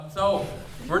So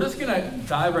we're just gonna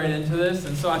dive right into this,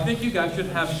 and so I think you guys should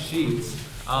have sheets.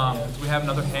 We have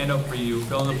another handout for you,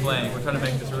 fill in the blank. We're trying to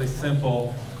make this really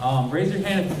simple. Raise your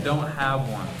hand if you don't have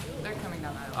one. They're coming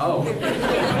down that aisle. Oh.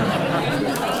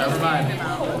 Never mind.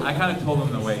 I kind of told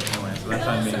them to wait anyway, so that's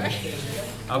on me.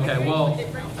 Okay, well,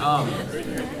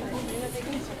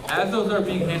 as those are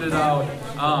being handed out,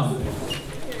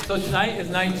 so tonight is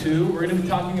night 2. We're going to be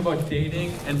talking about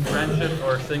dating and friendship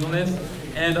or singleness,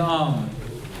 and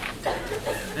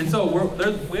so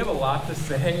we have a lot to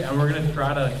say, and we're going to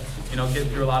try to, get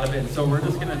through a lot of it. And so we're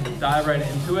just going to dive right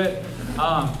into it.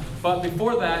 But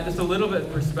before that, just a little bit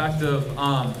of perspective.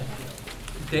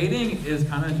 Dating is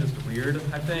kind of just weird,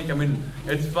 I think. I mean,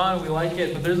 it's fun, we like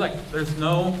it, but there's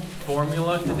no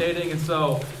formula to dating, and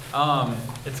so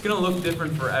it's gonna look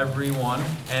different for everyone,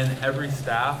 and every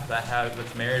staff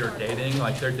that's married or dating,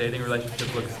 like their dating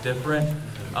relationship looks different.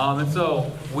 And so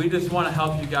we just want to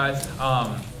help you guys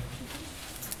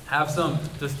have some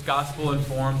just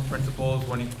gospel-informed principles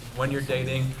when you're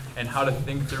dating and how to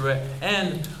think through it.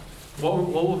 And what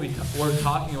we're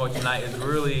talking about tonight is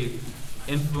really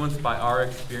influenced by our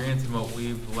experience and what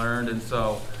we've learned, and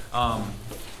so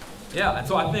and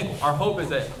so I think our hope is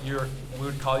that we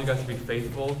would call you guys to be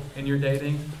faithful in your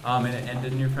dating and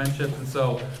in your friendships. And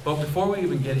so, but before we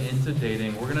even get into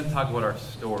dating, we're going to talk about our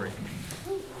story.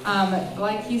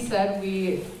 Like he said,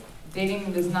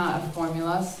 dating is not a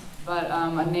formula, but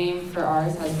a name for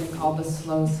ours has been called the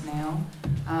slow snail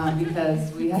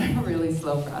because we had a really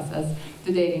slow process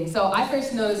to dating. So I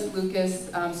first noticed Lucas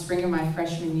spring of my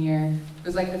freshman year. It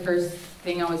was like the first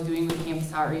thing I was doing with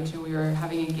campus outreach, and we were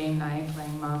having a game night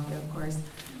playing Mafia, of course.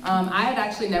 I had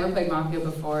actually never played Mafia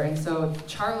before, and so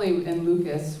Charlie and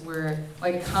Lucas were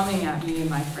like coming at me and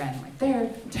my friend, like,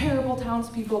 they're terrible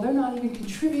townspeople, they're not even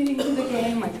contributing to the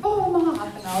game, like, oh, them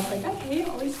off. And I was like, I hate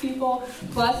all these people.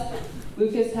 Plus,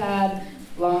 Lucas had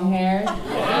long hair, so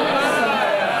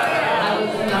I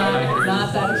was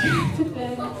not that attracted to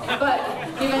him. But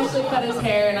he eventually cut his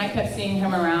hair, and I kept seeing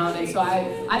him around, and so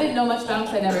I didn't know much about him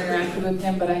because I never interacted with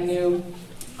him, but I knew,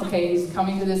 okay, he's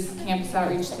coming to this campus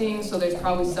outreach thing, so there's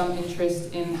probably some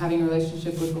interest in having a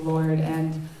relationship with the Lord.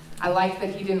 And I liked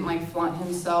that he didn't flaunt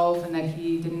himself, and that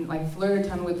he didn't flirt a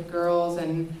ton with girls,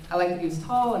 and I liked that he was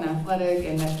tall and athletic,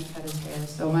 and that he cut his hair,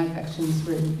 so my affections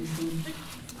were increasing.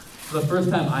 The first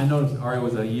time I noticed Ari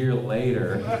was a year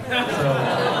later.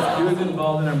 So she was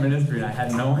involved in our ministry, and I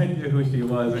had no idea who she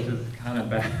was, which is kind of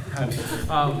bad.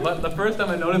 But the first time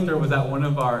I noticed her was at one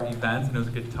of our events, and it was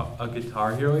a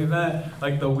Guitar Hero event.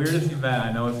 Like the weirdest event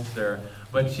I noticed her.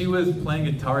 But she was playing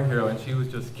Guitar Hero, and she was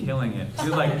just killing it. She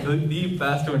was like the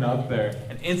best one up there.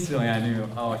 And instantly I knew,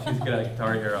 oh, she's good at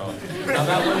Guitar Hero. Now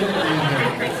that wasn't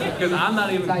the reason, because I'm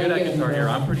not even good at Guitar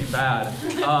Hero. I'm pretty bad.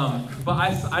 But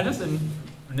I just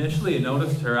initially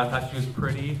noticed her. I thought she was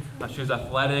pretty, she was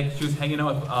athletic, she was hanging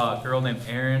out with a girl named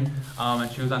Erin, and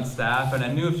she was on staff, and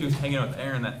I knew if she was hanging out with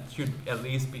Erin that she would at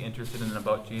least be interested in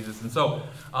about Jesus. And so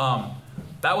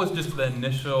that was just the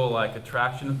initial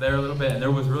attraction there a little bit, and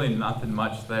there was really nothing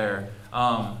much there.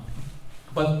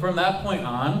 But from that point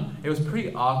on, it was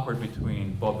pretty awkward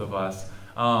between both of us,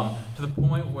 to the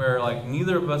point where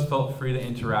neither of us felt free to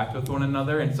interact with one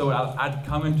another. And so I'd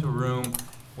come into a room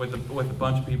with a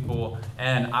bunch of people,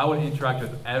 and I would interact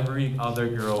with every other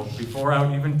girl before I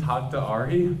would even talk to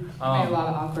Ari. Made a lot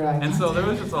of awkward eye contact. And so there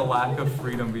was just a lack of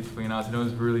freedom between us, and it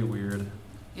was really weird.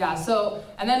 Yeah,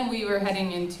 and then we were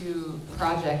heading into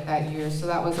project that year, so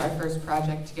that was our first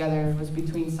project together. It was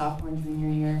between sophomore and junior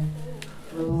year.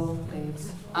 Little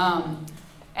babes.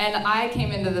 And I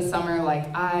came into the summer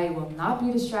I will not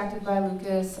be distracted by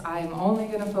Lucas. I'm only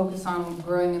going to focus on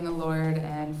growing in the Lord,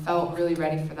 and felt really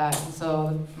ready for that. And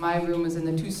so my room was in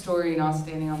the 2-story, and I was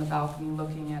standing on the balcony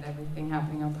looking at everything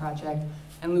happening on project.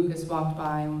 And Lucas walked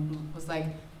by and was like,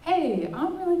 hey,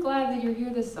 I'm really glad that you're here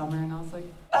this summer. And I was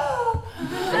like, oh,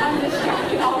 I'm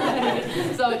distracted already.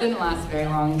 So it didn't last very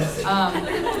long.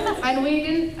 And we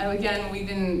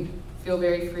didn't feel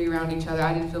very free around each other.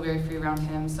 I didn't feel very free around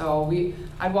him. So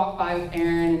I'd walk by with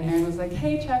Aaron, and Aaron was like,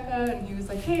 hey, Ceka, and he was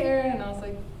like, hey, Aaron, and I was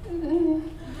like,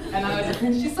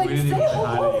 and she's like, say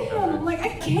hello to him. I'm like, I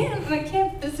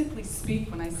can't physically speak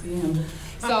when I see him.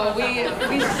 So we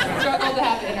struggled to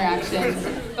have interactions,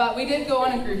 but we did go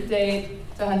on a group date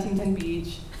to Huntington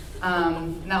Beach.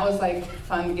 And that was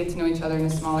fun to get to know each other in a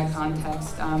smaller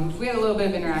context. We had a little bit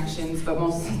of interactions, but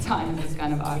most of the time it was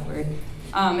kind of awkward.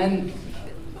 And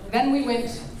then we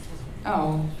went,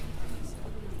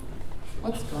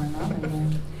 what's going on in there?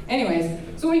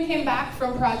 Anyways, so when we came back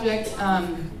from project,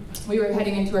 we were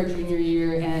heading into our junior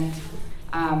year, and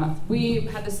we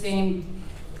had the same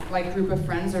group of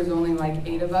friends. There's only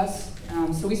 8 of us,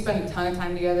 So we spent a ton of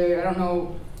time together. I don't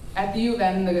know, at the U of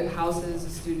M, the houses, the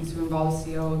students who involve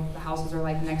the CO, the houses are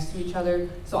like next to each other.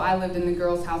 So I lived in the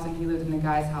girls' house and he lived in the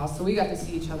guys' house. So we got to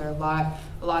see each other a lot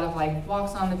of like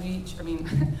walks on the beach,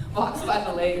 walks by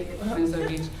the lake, Minnesota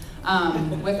Beach,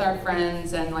 with our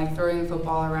friends and like throwing the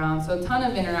football around. So a ton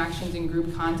of interactions in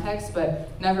group context, but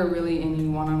never really any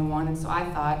one-on-one. And so I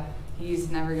thought,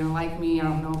 he's never gonna like me. I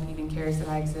don't know if he even cares that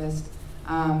I exist.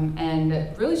 And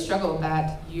really struggled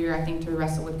that year, I think, to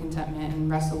wrestle with contentment and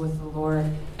wrestle with the Lord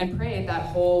and prayed that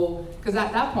whole, because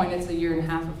at that point it's a year and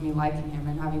a half of me liking him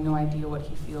and having no idea what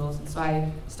he feels. And so I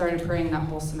started praying that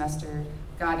whole semester,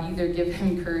 God, either give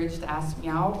him courage to ask me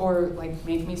out or like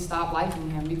make me stop liking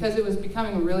him, because it was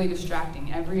becoming really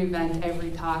distracting. Every event,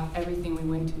 every talk, everything we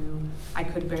went to, I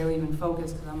could barely even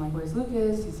focus because I'm like, where's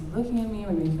Lucas? Is he looking at me?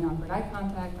 Are we making awkward eye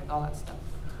contact? Like all that stuff.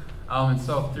 And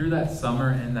so through that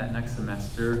summer and that next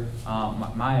semester,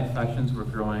 my affections were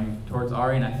growing towards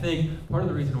Ari, and I think part of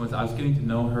the reason was I was getting to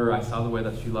know her. I saw the way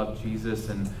that she loved Jesus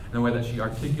and the way that she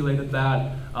articulated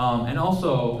that, and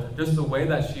also just the way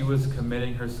that she was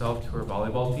committing herself to her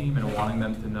volleyball team and wanting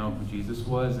them to know who Jesus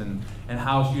was, and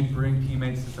how she would bring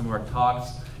teammates to some of our talks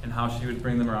and how she would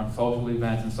bring them around social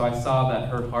events. And so I saw that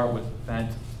her heart was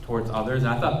bent towards others,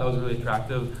 and I thought that was really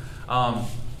attractive. I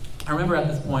remember at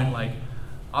this point, like,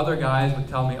 other guys would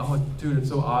tell me, oh, dude, it's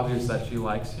so obvious that she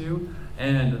likes you.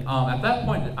 And at that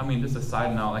point, just a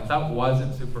side note, like that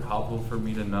wasn't super helpful for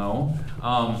me to know.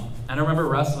 And I remember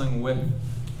wrestling with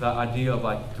the idea of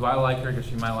like, do I like her because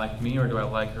she might like me, or do I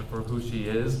like her for who she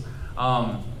is?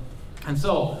 And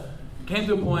so it came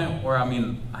to a point where,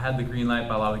 I had the green light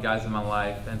by a lot of the guys in my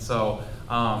life. And so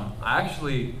I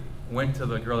actually went to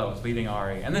the girl that was leading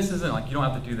Ari. And this isn't like, you don't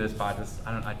have to do this, but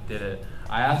I did it.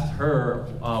 I asked her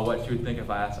what she would think if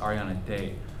I asked Ari on a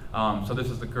date. So this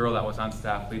was the girl that was on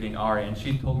staff leading Ari, and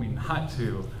she told me not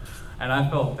to. And I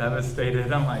felt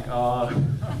devastated. I'm like, oh.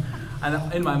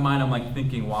 And in my mind, I'm like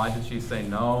thinking, why did she say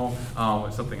no?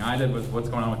 Was something I did? Was what's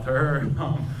going on with her?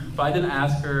 But I didn't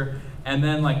ask her. And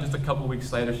then like just a couple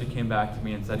weeks later, she came back to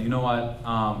me and said, you know what?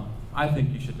 I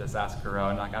think you should just ask her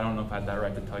out. And like, I don't know if I had that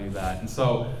right to tell you that. And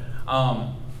so,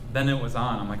 then it was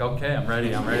on. I'm like, okay, I'm ready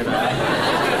to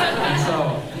And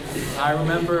so I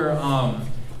remember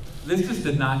this just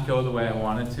did not go the way I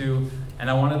wanted to, and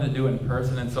I wanted to do it in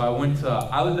person. And so I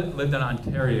lived in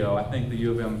Ontario. I think the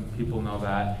U of M people know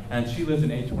that. And she lived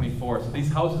in 824. So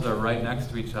these houses are right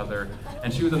next to each other.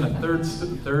 And she was in the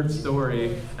third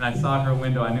story, and I saw her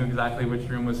window. I knew exactly which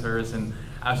room was hers. And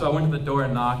so I went to the door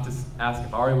and knocked to ask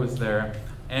if Ari was there.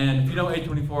 And if you know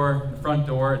 824, the front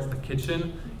door, it's the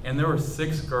kitchen. And there were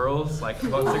 6 girls, like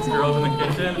about 6 girls in the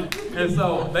kitchen. And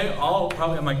so they all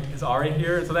probably, I'm like, is Ari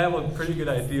here? And so they have a pretty good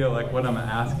idea like what I'm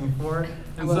asking for.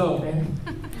 And so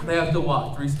they have to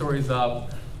walk 3 stories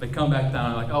up. They come back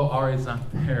down and like, oh, Ari's not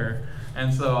there.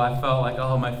 And so I felt like,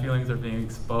 oh, my feelings are being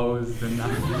exposed and she's not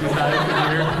even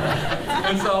here.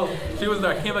 And so she was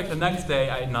there. I came back the next day,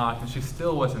 I knocked, and she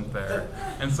still wasn't there.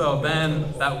 And so then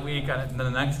that week, and then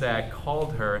the next day, I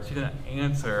called her, and she didn't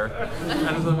answer.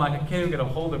 And so I'm like, I can't even get a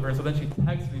hold of her. So then she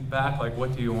texted me back, like,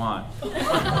 what do you want?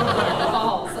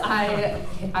 Calls. I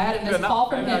had a missed call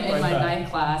from him in my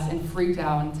ninth class and freaked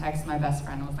out and texted my best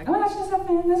friend. I was like, oh my gosh, just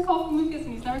happened, this call from Lucas,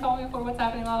 and he's never called me before, what's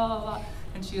happening, blah, blah, blah.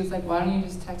 And she was like, why don't you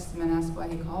just text him and ask why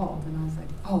he called? And I was like,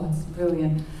 oh, that's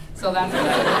brilliant. So that's what I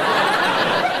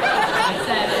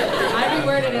said. I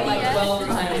reworded it like 12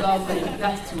 times. I was like,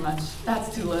 that's too much.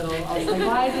 That's too little. I was like,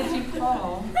 why did you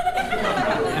call?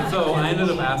 And so I ended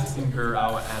up asking her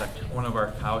out at one of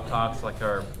our cow talks, like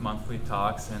our monthly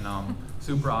talks, and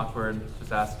super awkward.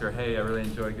 Just asked her, hey, I really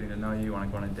enjoyed getting to know you. Want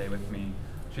to go on a date with me?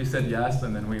 She said yes,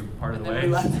 and then we parted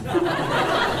ways.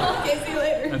 Okay, see you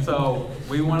later. And so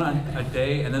we went on a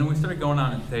date, and then we started going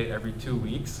on a date every 2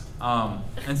 weeks.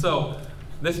 And so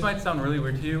this might sound really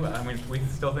weird to you. We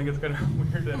still think it's kind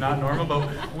of weird and not normal,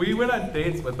 but we went on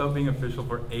dates without being official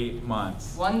for 8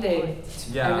 months. One date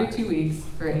every 2 weeks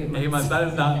for 8 months. 8 months, that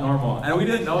is not normal. And we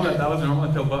didn't know that was normal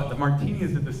until the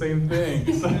Martinis did the same thing.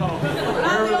 So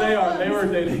wherever they are, they were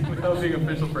dating without being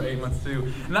official for 8 months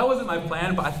too. And that wasn't my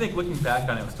plan, but I think looking back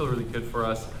on it, it was still really good for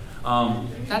us.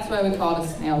 That's why we call it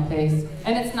a snail pace.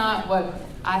 And it's not what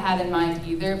I had in mind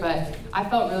either, but I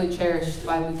felt really cherished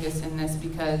by Lucas in this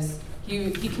because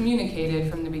he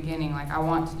communicated from the beginning, like, I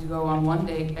want to go on one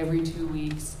date every 2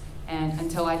 weeks, and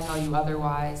until I tell you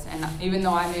otherwise. And even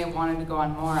though I may have wanted to go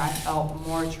on more, I felt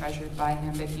more treasured by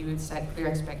him, that he would set clear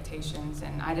expectations,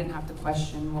 and I didn't have to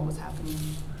question what was happening.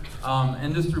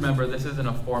 And just remember, this isn't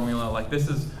a formula. Like this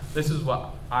is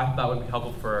what I thought would be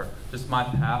helpful for just my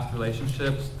past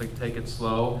relationships. Like take it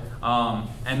slow.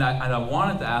 And I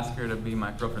wanted to ask her to be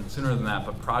my girlfriend sooner than that,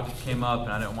 but project came up,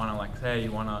 and I didn't want to like say,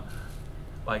 you want to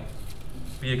like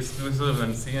be exclusive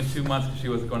and see in 2 months because she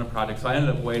was going to project. So I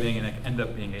ended up waiting, and it ended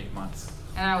up being 8 months.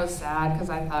 And I was sad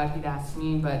because I thought he'd asked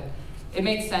me, but it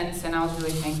made sense, and I was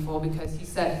really thankful because he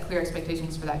set clear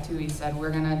expectations for that too. He said,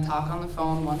 we're going to talk on the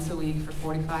phone once a week for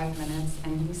 45 minutes,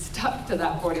 and he stuck to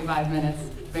that 45 minutes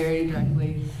very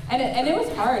directly. And it was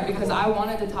hard because I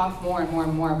wanted to talk more and more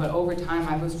and more, but over time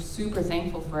I was super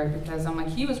thankful for it because I'm like,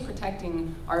 he was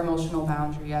protecting our emotional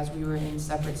boundary as we were in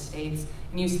separate states,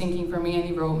 and he was thinking for me, and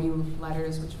he wrote me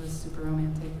letters, which was super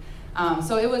romantic.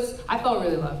 So I felt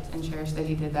really loved and cherished that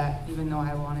he did that, even though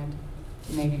I wanted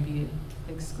to maybe be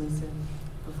exclusive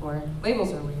before.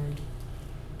 Labels are weird.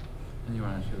 And you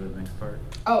want to share the next part?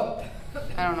 Oh,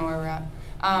 I don't know where we're at.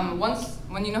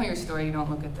 When you know your story, you don't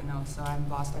look at the notes, so I've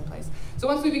lost our place. So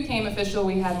once we became official,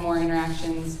 we had more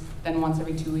interactions than once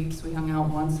every 2 weeks. We hung out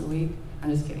once a week. I'm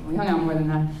just kidding. We hung out more than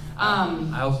that.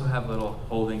 I also have a little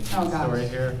holding story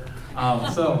here.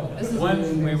 So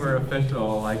when we were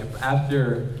official, like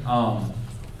after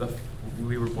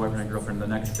we were boyfriend and girlfriend, the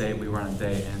next day we were on a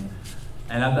date,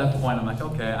 and at that point I'm like,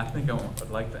 okay, I think I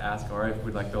would like to ask Ari if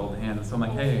we'd like to hold hands. So I'm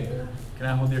like, hey, can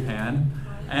I hold your hand?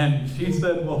 And she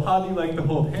said, well, how do you like to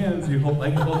hold hands? You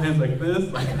like to hold hands like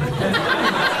this? Like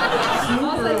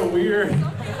super weird.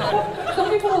 Some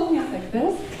people hold hands like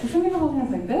this, and some people hold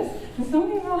hands like this, and some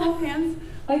people hold hands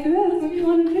like this. What do you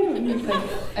want to do? And he's like,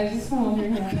 I just want to hold your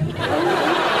hand.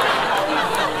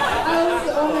 I was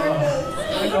so nervous.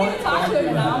 I can't talk to him,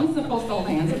 and I'm supposed to hold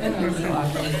hands. And it was so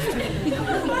awkward.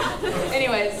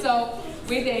 Anyway, so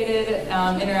we dated,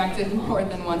 interacted more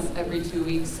than once every 2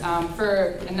 weeks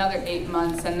for another 8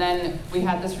 months, and then we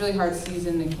had this really hard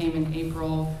season that came in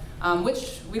April,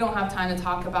 which we don't have time to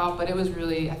talk about, but it was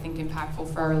really, I think,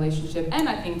 impactful for our relationship, and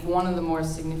I think one of the more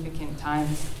significant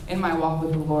times in my walk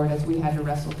with the Lord as we had to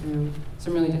wrestle through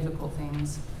some really difficult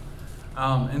things.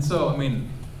 And so, I mean,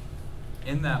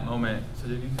 in that moment, so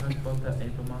did you talk about that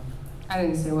April month? I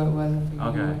didn't say what it was.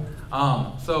 Okay.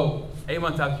 So 8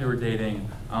 months after you were dating,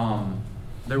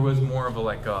 there was more of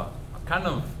a kind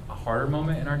of a harder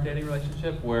moment in our dating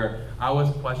relationship where I was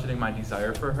questioning my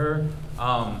desire for her.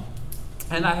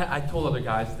 And I told other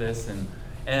guys this,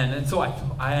 and so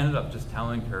I ended up just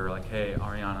telling her, like, hey,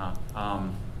 Ariana,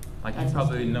 like you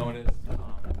probably noticed,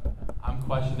 I'm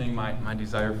questioning my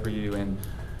desire for you,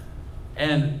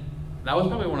 and that was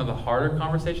probably one of the harder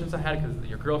conversations I had because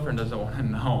your girlfriend doesn't want to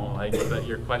know, like, that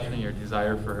you're questioning your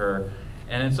desire for her.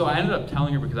 And so I ended up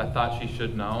telling her because I thought she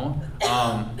should know.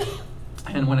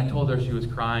 And when I told her, she was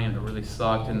crying, and it really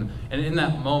sucked. And in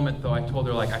that moment, though, I told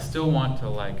her, like, I still want to,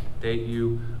 like, date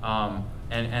you, and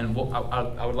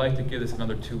I would like to give this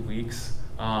another 2 weeks.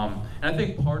 And I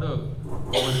think part of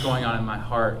what was going on in my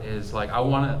heart is, like, I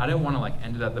didn't want to, like,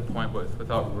 end it at the point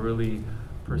without really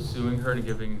pursuing her and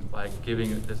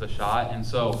giving this a shot. And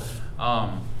so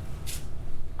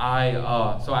I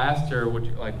asked her,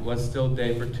 let's still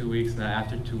date for 2 weeks, and then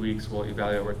after 2 weeks, we'll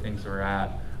evaluate where things are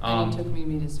at. And he took me to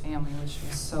meet his family, which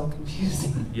was so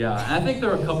confusing. Yeah, and I think there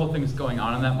were a couple things going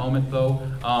on in that moment, though.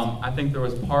 I think there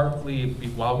was partly,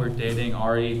 while we were dating,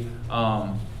 Ari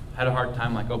had a hard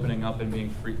time, like, opening up and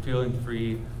feeling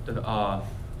free to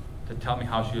tell me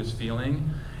how she was feeling.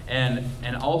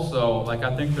 And also, like,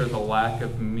 I think there's a lack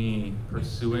of me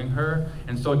pursuing her.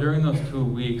 And so during those 2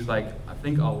 weeks, like, I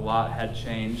think a lot had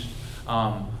changed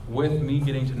with me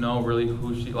getting to know really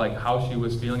how she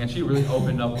was feeling. And she really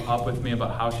opened up with me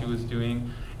about how she was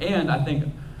doing. And I think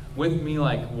with me,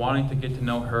 like, wanting to get to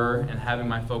know her and having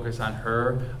my focus on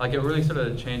her, like, it really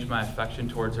started to change my affection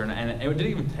towards her. And it didn't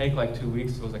even take, like, 2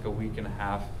 weeks. It was, like, a week and a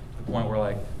half to the point where,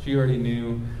 like, she already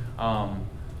knew.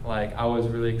 Like, I was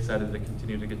really excited to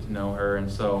continue to get to know her,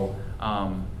 and so,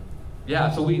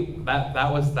 yeah. So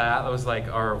that was like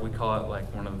we call it,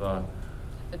 like, one of the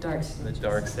dark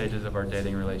stages of our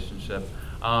dating relationship.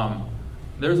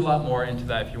 There's a lot more into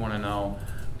that if you want to know,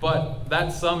 but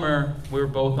that summer we were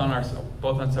both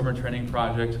on summer training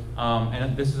project,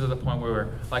 and this is at the point where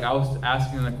I was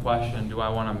asking the question, do I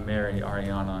want to marry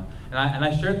Ariana? And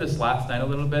I shared this last night a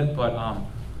little bit, but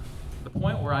the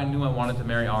point where I knew I wanted to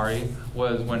marry Ari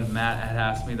was when Matt had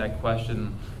asked me that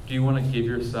question, do you want to give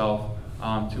yourself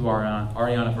to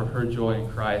Ariana for her joy in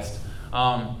Christ?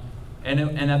 And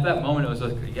at that moment, it was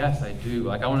like, yes, I do.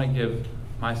 Like, I want to give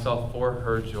myself for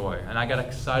her joy. And I got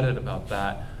excited about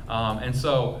that. And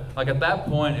so, like at that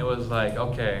point, it was like,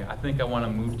 okay, I think I want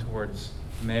to move towards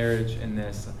marriage in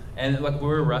this. And like we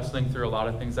were wrestling through a lot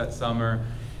of things that summer,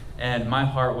 and my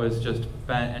heart was just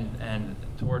bent and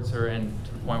towards her, and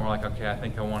to the point where like, okay, I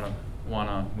think I want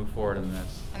to move forward in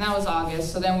this. And that was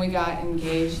August. So then we got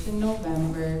engaged in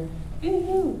November.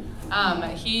 Woo-hoo.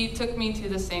 He took me to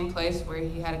the same place where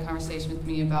he had a conversation with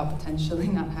me about potentially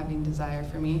not having desire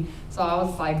for me. So I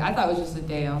was like, I thought it was just a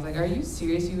day. I was like, are you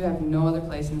serious? You have no other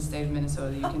place in the state of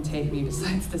Minnesota you can take me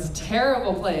besides this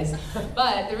terrible place.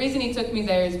 But the reason he took me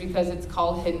there is because it's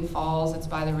called Hidden Falls. It's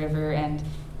by the river, and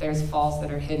there's falls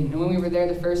that are hidden. And when we were there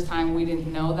the first time, we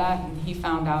didn't know that, and he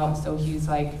found out, so he's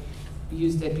like,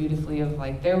 used it beautifully of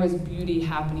like, there was beauty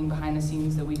happening behind the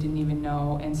scenes that we didn't even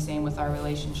know, and same with our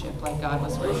relationship, like God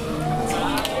was working. So I was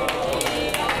like,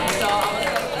 oh.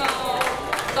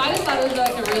 So I just thought it was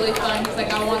like a really fun, he's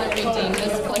like, I want to redeem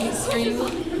this place for you.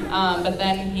 But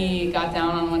then he got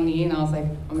down on one knee, and I was like,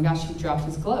 oh my gosh, he dropped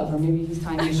his glove, or maybe he's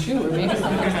tying his shoe, or maybe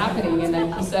something's happening. And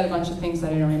then he said a bunch of things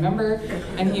that I don't remember,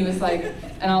 and he was like,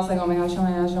 and I was like, oh my gosh, oh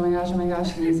my gosh, oh my gosh, oh my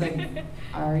gosh, and he's like,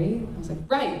 Ari? I was like,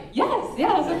 right, yes,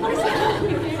 I was like,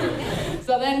 what's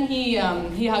So then he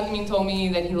hugged me and told me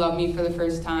that he loved me for the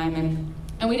first time,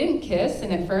 and we didn't kiss,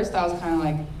 and at first I was kind of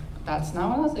like, that's not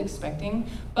what I was expecting,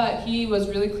 but he was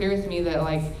really clear with me that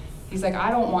like, he's like, I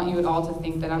don't want you at all to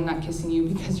think that I'm not kissing you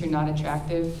because you're not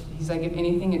attractive. He's like, if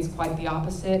anything, it's quite the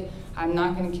opposite. I'm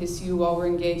not going to kiss you while we're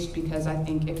engaged because I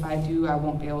think if I do, I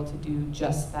won't be able to do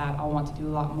just that. I'll want to do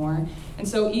a lot more. And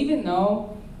so even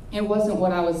though it wasn't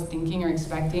what I was thinking or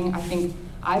expecting, I think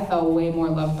I felt way more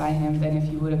loved by him than if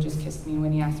he would have just kissed me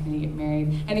when he asked me to get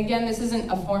married. And again, this isn't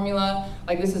a formula,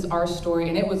 like this is our story,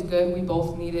 and it was good. We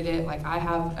both needed it. Like I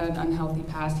have an unhealthy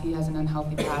past, he has an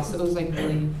unhealthy past. So it was like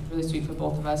really, really sweet for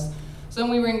both of us. So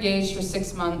then we were engaged for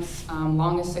 6 months,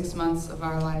 longest 6 months of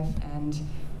our life, and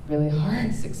really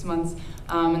hard 6 months.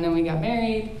 And then we got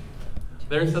married.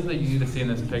 There's something you need to see in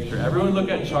this picture. Everyone look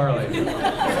at Charlie. He's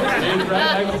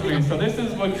right next to me. So this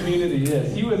is what community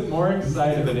is. He was more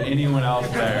excited than anyone else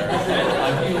there.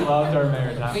 Like he loved our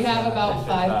marriage. We have about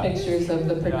 5 pictures of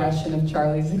the progression of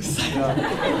Charlie's excitement,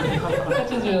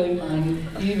 which is really fun.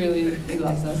 He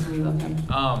loves us, and we love him.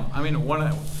 I mean, one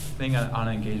thing on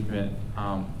engagement,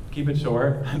 keep it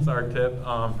short. That's our tip.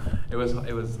 It was.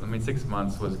 I mean, 6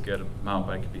 months was a good amount,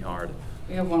 but it could be hard.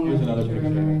 We have one more picture of our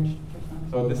marriage.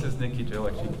 So this is Nikki Jill.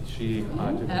 Like she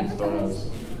took these photos.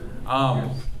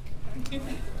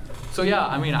 So yeah,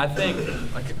 I mean, I think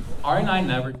like Ari and I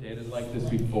never dated like this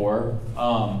before.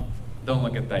 Don't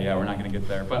look at that. Yeah, we're not gonna get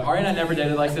there. But Ari and I never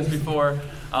dated like this before.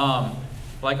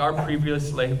 Like our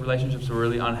previous relationships were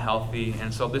really unhealthy,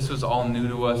 and so this was all new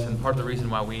to us. And part of the reason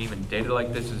why we even dated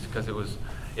like this is because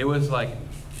it was like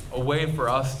a way for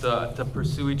us to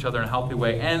pursue each other in a healthy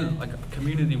way, and like a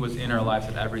community was in our lives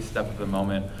at every step of the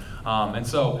moment. And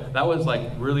so that was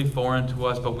like really foreign to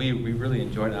us, but we really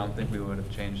enjoyed it. I don't think we would have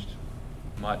changed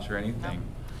much or anything. No.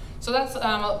 So that's,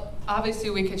 obviously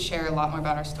we could share a lot more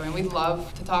about our story, and we'd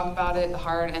love to talk about it, the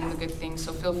hard and the good things,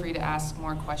 so feel free to ask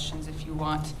more questions if you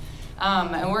want.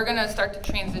 And we're gonna start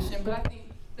to transition, but I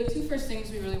think the 2 first things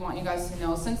we really want you guys to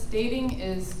know, since dating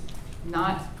is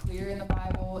not clear in the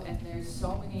Bible, and there's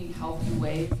so many healthy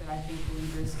ways that I think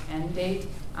believers can date,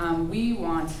 we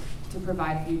want to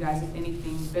provide for you guys, if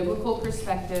anything, biblical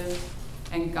perspective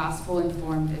and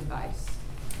gospel-informed advice.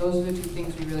 Those are the 2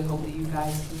 things we really hope that you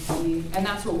guys can see. And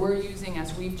that's what we're using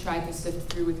as we've tried to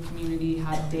sift through with community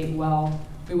how to date well.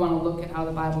 We want to look at how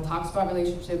the Bible talks about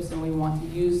relationships, and we want to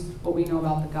use what we know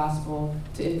about the gospel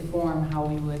to inform how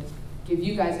we would give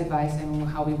you guys advice and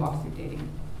how we walk through dating.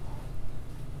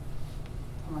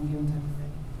 Come on, give them time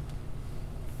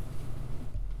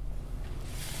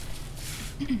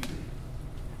to ready.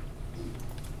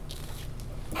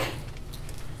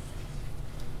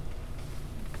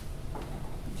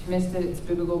 If you missed it, it's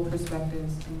biblical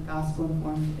perspectives and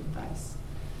gospel-informed advice.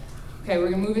 Okay, we're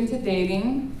going to move into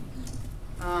dating.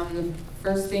 The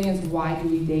first thing is, why do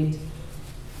we date?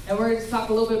 And we're going to talk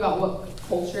a little bit about what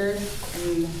culture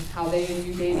and how they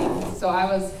view dating. So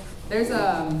there's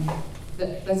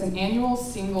an annual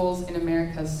Singles in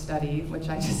America study, which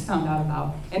I just found out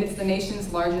about, and it's the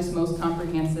nation's largest, most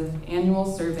comprehensive annual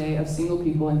survey of single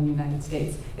people in the United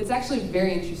States. It's actually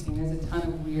very interesting. There's a ton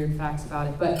of weird facts about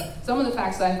it, but some of the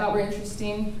facts that I thought were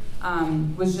interesting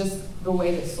was just the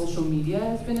way that social media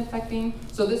has been affecting.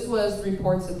 So this was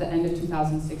reports at the end of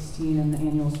 2016 in the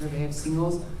annual survey of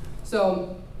singles.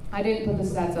 So I didn't put the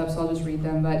stats up, so I'll just read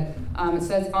them, but it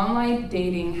says, online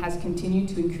dating has continued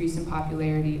to increase in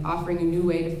popularity, offering a new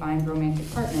way to find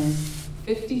romantic partners.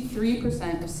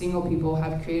 53% of single people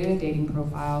have created a dating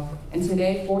profile, and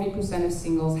today 40% of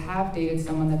singles have dated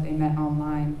someone that they met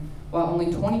online, while only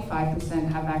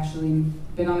 25% have actually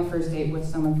been on a first date with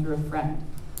someone through a friend.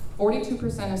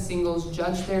 42% of singles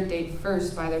judge their date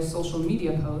first by their social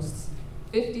media posts.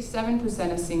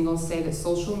 57% of singles say that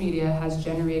social media has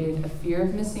generated a fear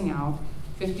of missing out.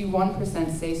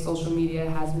 51% say social media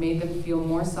has made them feel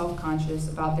more self-conscious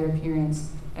about their appearance,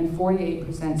 and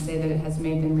 48% say that it has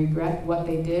made them regret what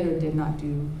they did or did not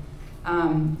do.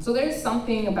 So there's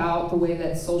something about the way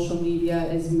that social media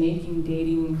is making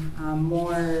dating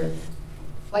more,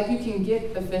 like you can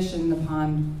get the fish in the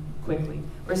pond quickly,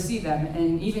 or see them,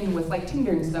 and even with like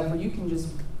Tinder and stuff, where you can just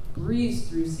breeze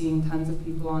through seeing tons of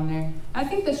people on there. I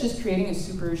think that's just creating a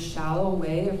super shallow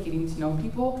way of getting to know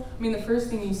people. I mean, the first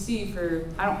thing you see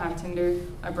I don't have Tinder,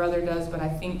 my brother does, but I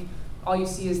think all you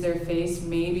see is their face,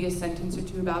 maybe a sentence or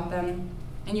two about them,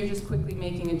 and you're just quickly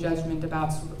making a judgment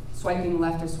about swiping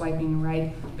left or swiping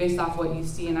right based off what you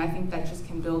see, and I think that just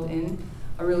can build in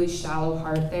a really shallow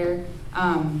heart there.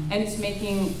 And it's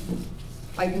making,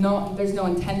 there's no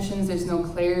intentions, there's no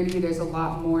clarity, there's a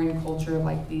lot more in culture of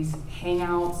like these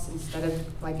hangouts instead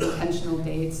of like intentional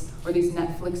dates, or these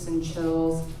Netflix and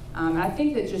chills. And I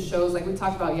think that just shows, like we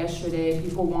talked about yesterday,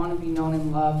 people want to be known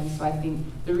and loved, and so I think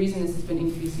the reason this has been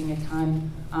increasing a ton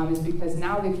is because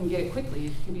now they can get it quickly.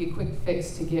 It can be a quick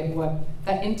fix to get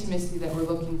that intimacy that we're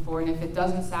looking for, and if it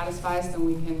doesn't satisfy us, then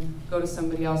we can go to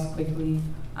somebody else quickly.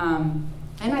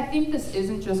 And I think this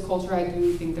isn't just culture. I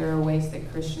do think there are ways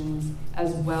that Christians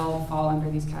as well fall under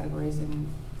these categories and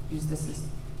use this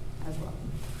as well.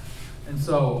 And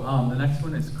so the next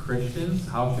one is Christians.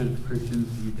 How should Christians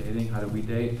view dating? How do we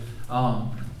date?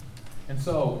 And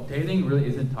so dating really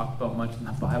isn't talked about much in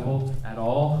the Bible at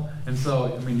all. And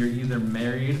so, I mean, you're either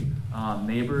married,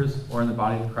 neighbors, or in the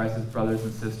body of Christ as brothers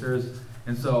and sisters.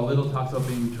 And so little talks about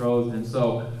being betrothed. And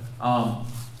so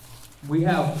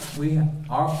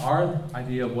our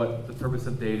idea of what the purpose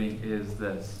of dating is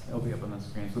this. It'll be up on the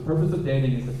screen. So the purpose of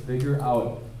dating is to figure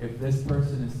out if this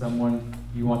person is someone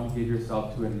you want to give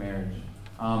yourself to in marriage.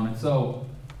 And so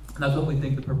that's what we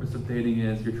think the purpose of dating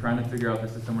is. You're trying to figure out if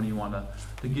this is someone you want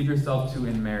to give yourself to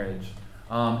in marriage.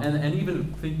 And even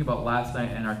thinking about last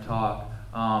night in our talk,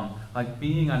 like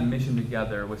being on mission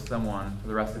together with someone for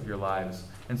the rest of your lives.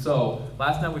 And so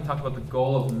last night we talked about the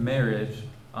goal of marriage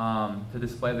to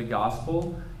display the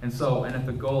gospel. And if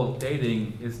the goal of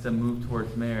dating is to move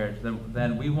towards marriage,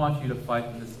 then we want you to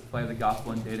fight to display the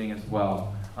gospel in dating as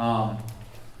well.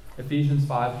 Ephesians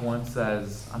 5:1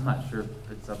 says, I'm not sure if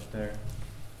it's up there.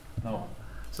 No.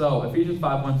 So Ephesians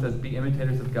 5:1 says, be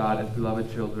imitators of God as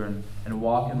beloved children, and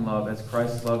walk in love as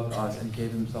Christ loved us and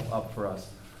gave himself up for us,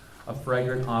 a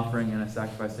fragrant offering and a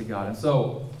sacrifice to God. And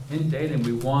so in dating,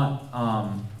 we want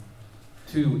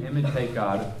to imitate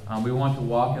God. We want to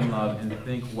walk in love and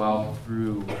think well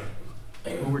through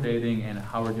who we're dating and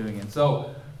how we're doing it.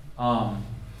 So,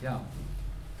 yeah.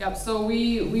 Yep, so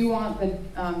we want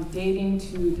the dating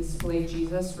to display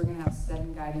Jesus. We're going to have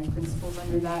 7 guiding principles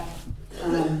under that.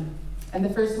 And the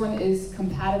first one is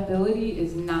compatibility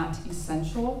is not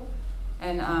essential.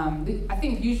 And I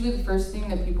think usually the first thing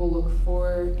that people look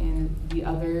for in the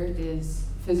other is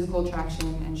physical attraction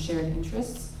and shared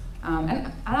interests.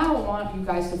 And I don't want you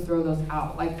guys to throw those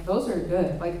out. Like, those are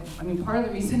good. Like, I mean, part of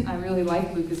the reason I really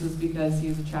liked Lucas was because he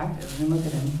was attractive. I mean, look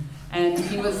at him. And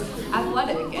he was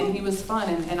athletic, and he was fun.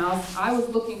 And I was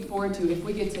looking forward to, if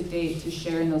we get to date, to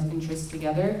share in those interests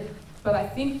together. But I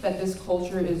think that this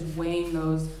culture is weighing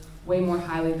those way more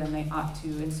highly than they ought to.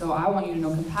 And so I want you to know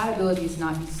compatibility is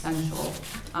not essential.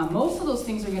 Most of those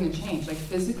things are going to change. Like,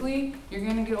 physically, you're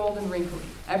going to get old and wrinkly.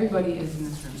 Everybody is in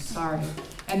this room, sorry.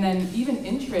 And then even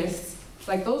interests,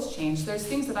 like, those change. There's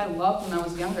things that I loved when I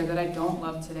was younger that I don't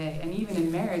love today. And even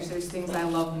in marriage, there's things I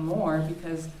love more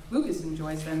because Lucas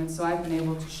enjoys them, and so I've been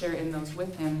able to share in those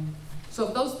with him. So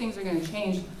if those things are going to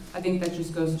change, I think that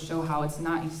just goes to show how it's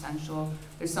not essential.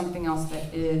 There's something else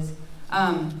that is.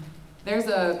 There's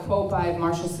a quote by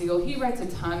Marshall Siegel. He writes a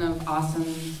ton of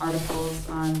awesome articles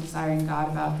on desiring God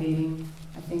about dating.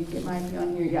 I think it might be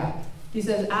on here, yeah. He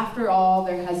says, after all,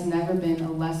 there has never been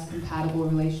a less compatible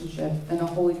relationship than a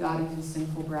holy God and his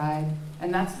sinful bride.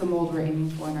 And that's the mold we're aiming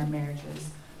for in our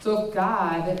marriages. So if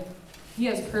God, he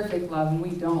has perfect love and we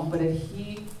don't, but if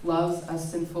he loves a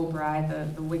sinful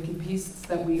bride, the wicked beasts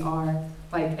that we are,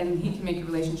 like, and he can make a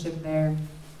relationship there,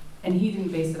 and he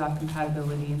didn't base it off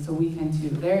compatibility, and so we can too.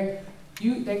 There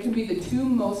can be the 2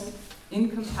 most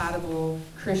incompatible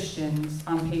Christians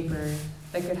on paper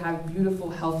that could have beautiful,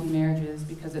 healthy marriages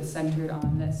because it's centered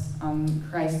on this, on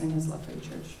Christ and his love for the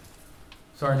church.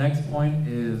 So our next point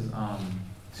is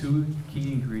two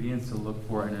key ingredients to look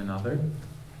for in another.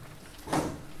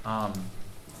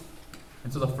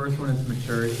 And so the first one is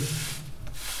maturity.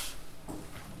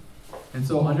 And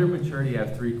so under maturity, I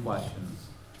have three questions.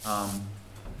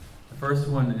 The first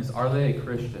one is, are they a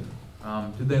Christian?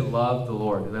 Do they love the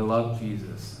Lord? Do they love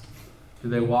Jesus? Do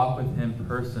they walk with Him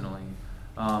personally?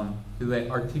 Do they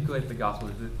articulate the gospel?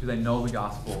 Do they know the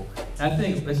gospel? And I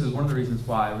think this is one of the reasons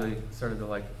why I really started to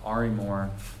like Ari more,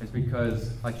 is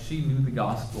because like she knew the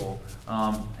gospel,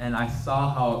 and I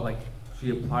saw how like she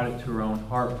applied it to her own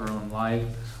heart, her own life,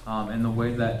 and the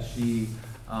way that she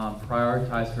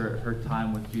prioritized her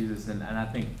time with Jesus, and I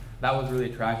think that was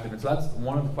really attractive. And so that's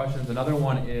one of the questions. Another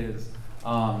one is,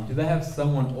 do they have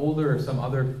someone older or some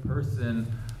other person,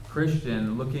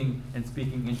 Christian, looking and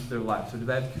speaking into their life? So do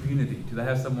they have community? Do they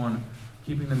have someone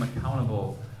keeping them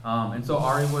accountable? And so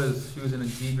Ari she was in a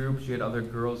D group. She had other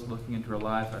girls looking into her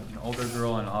life, an older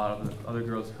girl and a lot of other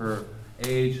girls her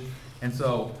age. And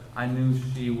so I knew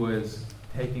she was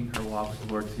taking her walk with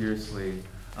the Lord seriously.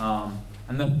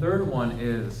 And the third one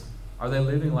is, are they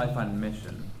living life on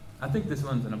mission? I think this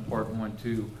one's an important one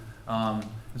too.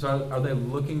 So are they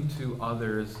looking to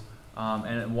others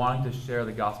and wanting to share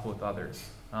the gospel with others?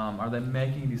 Are they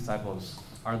making disciples?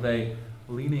 Are they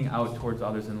leaning out towards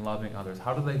others and loving others?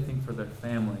 How do they think for their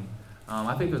family?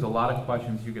 I think there's a lot of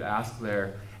questions you could ask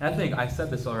there. And I think I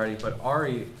said this already, but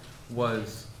Ari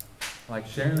was like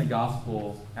sharing the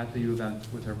gospel at the youth event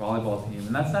with her volleyball team.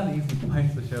 And that's not an easy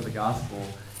place to share the gospel.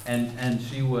 And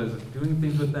she was doing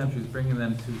things with them. She was bringing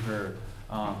them to her.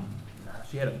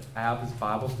 She had this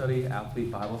Bible study,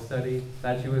 athlete Bible study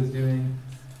that she was doing.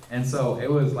 And so it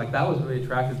was like, that was really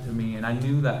attractive to me. And I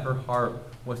knew that her heart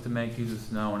was to make Jesus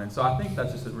known. And so I think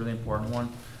that's just a really important one.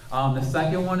 The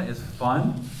second one is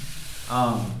fun.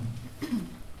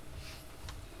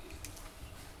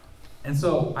 And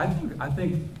so I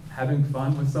think having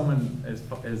fun with someone is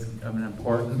an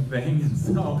important thing. And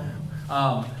so,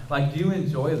 like, do you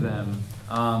enjoy them?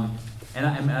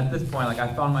 And at this point, like,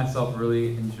 I found myself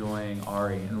really enjoying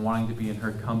Ari and wanting to be in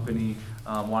her company,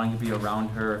 wanting to be around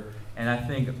her. And I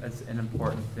think it's an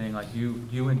important thing. Like,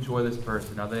 you enjoy this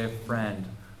person? Are they a friend?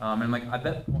 And like at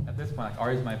this point, like,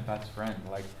 Ari's my best friend.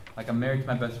 Like I'm married to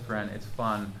my best friend. It's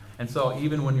fun. And so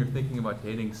even when you're thinking about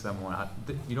dating someone,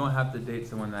 you don't have to date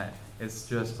someone that is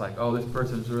just like, oh, this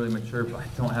person's really mature, but I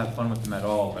don't have fun with them at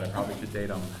all, but I probably should date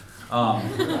them.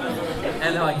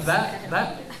 And like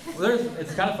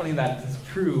it's kind of funny that it's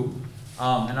true,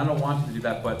 and I don't want you to do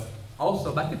that, but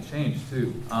also that could change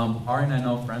too. Ari and I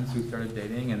know friends who started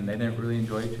dating and they didn't really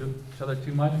enjoy each other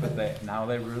too much, but now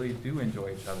they really do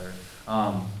enjoy each other.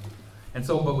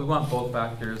 But we want both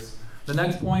factors. The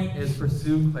next point is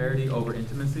pursue clarity over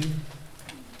intimacy.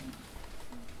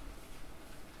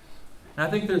 And I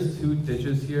think there's two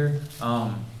ditches here.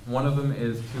 One of them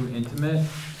is too intimate.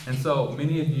 And so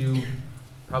many of you,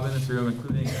 probably in this room,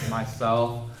 including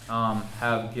myself,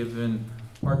 have given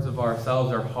parts of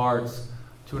ourselves, our hearts,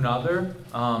 to another.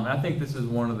 And I think this is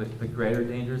one of the greater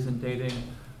dangers in dating.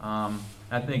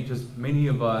 I think just many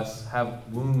of us have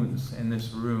wounds in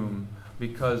this room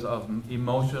because of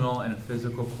emotional and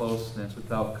physical closeness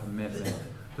without commitment.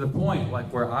 To the point like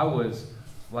where I was,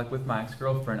 like with my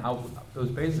ex-girlfriend, I was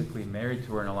basically married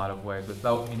to her in a lot of ways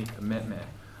without any commitment.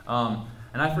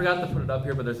 And I forgot to put it up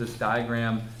here, but there's this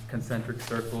diagram, concentric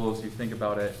circles, you think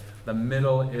about it. The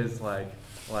middle is like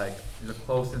the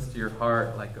closest to your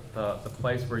heart, like the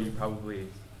place where you probably,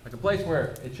 like a place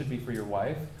where it should be for your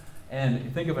wife. And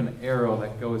you think of an arrow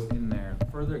that goes in there. The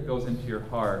further it goes into your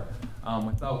heart,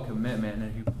 without commitment, and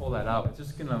if you pull that out, it's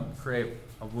just gonna create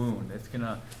a wound. It's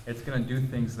gonna do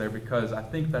things there, because I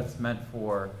think that's meant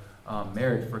for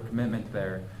marriage, for commitment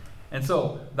there. And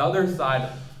so the other side,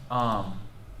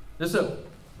 there's a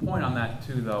point on that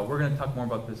too, though. We're gonna talk more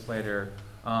about this later.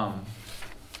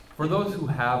 For those who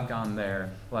have gone there,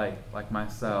 like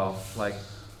myself, like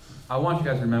I want you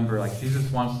guys to remember, like Jesus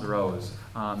wants the rose.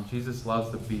 Jesus loves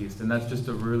the beast, and that's just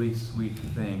a really sweet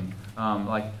thing.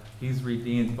 Like He's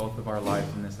redeemed both of our lives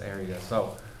in this area,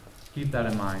 so keep that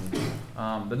in mind.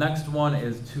 The next one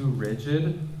is too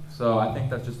rigid, so I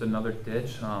think that's just another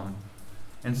ditch.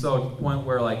 And so to the point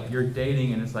where like you're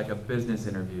dating and it's like a business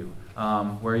interview,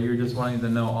 where you're just wanting to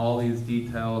know all these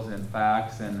details and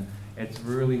facts, and it's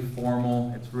really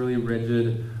formal, it's really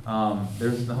rigid,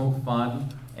 there's no fun,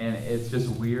 and it's just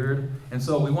weird. And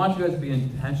so we want you guys to be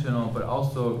intentional, but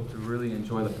also to really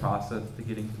enjoy the process to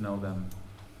getting to know them.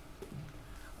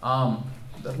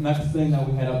 The next thing that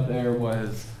we had up there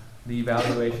was the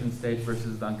evaluation stage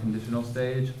versus the unconditional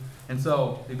stage. And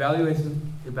so the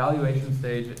evaluation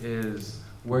stage is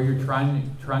where you're trying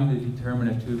to determine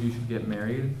if two of you should get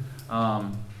married.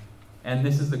 and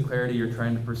this is the clarity you're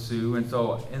trying to pursue. And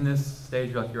so in this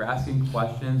stage, you're asking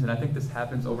questions, and I think this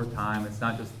happens over time. It's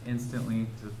not just instantly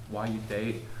to why you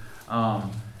date.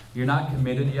 You're not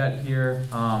committed yet here.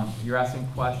 You're asking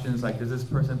questions like, does this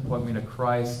person point me to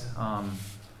Christ?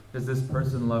 Does this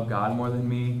person love God more than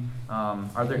me?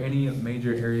 Are there any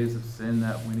major areas of sin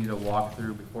that we need to walk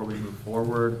through before we move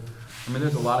forward? I mean,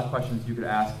 there's a lot of questions you could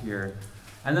ask here.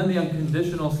 And then the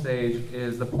unconditional stage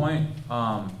is the point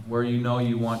where you know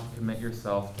you want to commit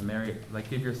yourself to marry, like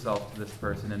give yourself to this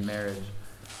person in marriage.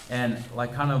 And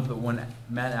like kind of when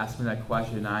Matt asked me that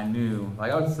question, I knew,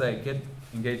 like I would say, get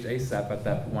engaged ASAP at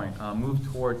that point. Move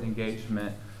towards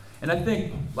engagement. And I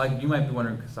think, like you might be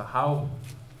wondering, so how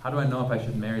do I know if I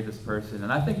should marry this person?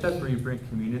 And I think that's where you bring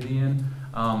community in,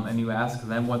 and you ask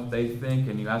them what they think,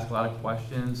 and you ask a lot of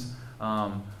questions.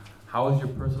 How is your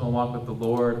personal walk with the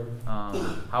Lord?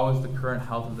 How is the current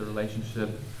health of the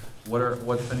relationship?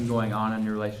 What's been going on in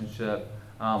your relationship?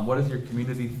 What does your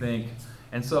community think?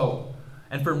 And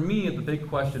for me, the big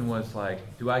question was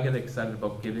like, do I get excited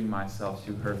about giving myself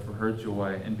to her for her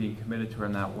joy and being committed to her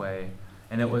in that way?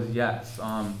 And it was yes.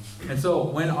 And so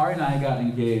when Ari and I got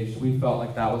engaged, we felt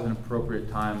like that was an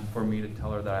appropriate time for me to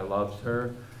tell her that I loved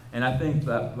her. And I think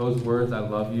that those words, I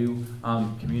love you,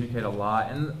 communicate a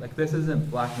lot. And like this isn't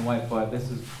black and white, but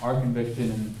this is our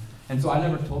conviction. And so I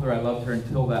never told her I loved her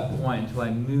until that point, until I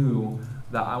knew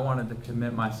that I wanted to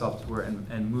commit myself to her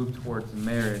and move towards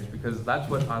marriage, because that's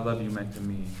what I love you meant to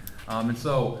me. And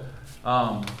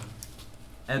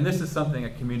this is something I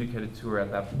communicated to her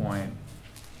at that point.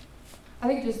 I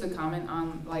think just to comment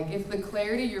on, like, if the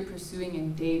clarity you're pursuing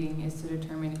in dating is to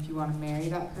determine if you want to marry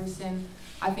that person,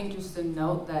 I think just to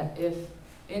note that if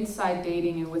inside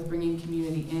dating and with bringing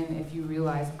community in, if you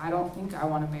realize, I don't think I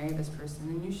want to marry this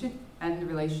person, then you should end the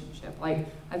relationship. Like,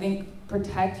 I think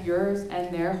protect yours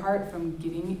and their heart from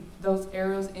getting those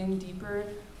arrows in deeper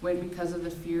because of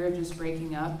the fear of just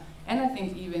breaking up. And I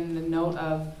think even the note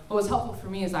of, what was helpful for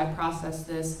me as I processed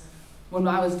this, when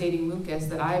I was dating Lucas,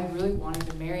 that I really wanted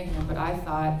to marry him, but I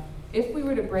thought, if we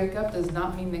were to break up does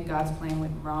not mean that God's plan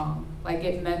went wrong. Like,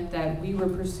 it meant that we were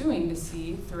pursuing to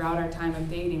see throughout our time of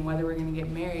dating whether we're going to get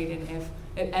married, and if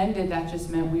it ended, that just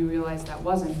meant we realized that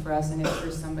wasn't for us and it's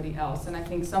for somebody else. And I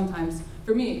think sometimes,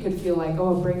 for me, it could feel like,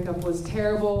 oh, a breakup was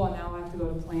terrible, and now I have to go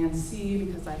to plan C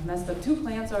because I've messed up 2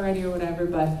 plans already or whatever,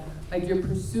 but like, you're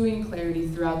pursuing clarity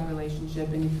throughout the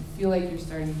relationship, and if you feel like you're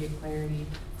starting to get clarity,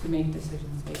 to make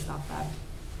decisions based off that.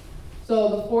 So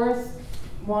the fourth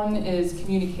one is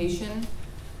communication.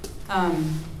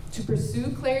 To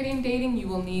pursue clarity in dating, you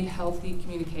will need healthy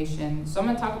communication. So I'm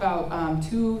going to talk about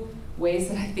 2 ways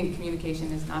that I think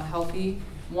communication is not healthy.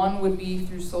 One would be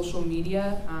through social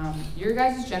media. Your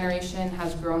guys' generation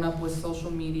has grown up with social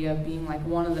media being like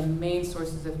one of the main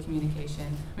sources of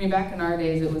communication. I mean, back in our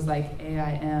days, it was like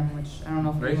AIM, which I don't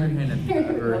know if anyone here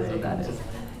knows what that is.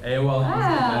 AOL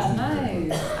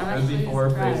nice. It was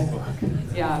before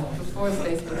Facebook. Yeah, before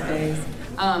Facebook days.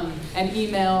 And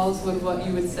emails with what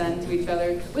you would send to each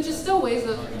other, which is still ways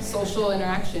of social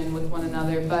interaction with one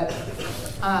another. But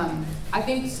I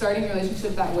think starting a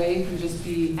relationship that way can just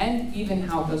be, and even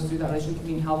how it goes through that relationship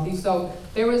can be healthy. So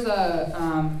there was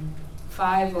a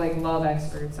 5 like love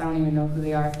experts, I don't even know who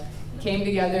they are, came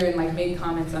together and like made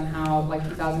comments on how like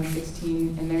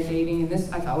 2016 in their dating, and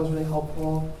this I thought was really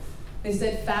helpful. They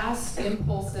said fast,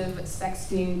 impulsive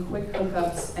sexting, quick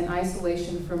hookups, and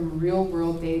isolation from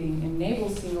real-world dating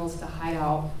enable singles to hide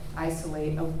out,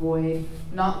 isolate, avoid,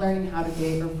 not learning how to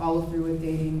date or follow through with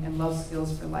dating, and love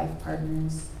skills for life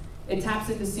partners. It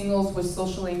taps into singles with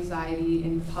social anxiety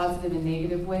in positive and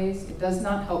negative ways. It does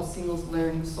not help singles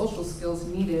learn social skills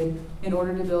needed in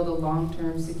order to build a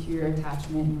long-term, secure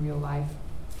attachment in real life.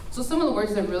 So some of the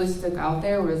words that really stuck out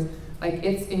there was, like,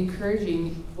 it's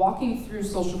encouraging walking through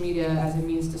social media as a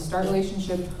means to start a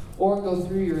relationship or go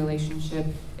through your relationship.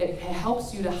 It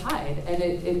helps you to hide, and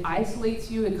it isolates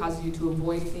you, it causes you to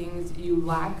avoid things, you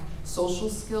lack social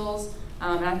skills,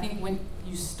 and I think when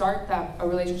you start a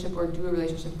relationship or do a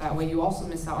relationship that way, you also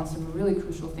miss out on some really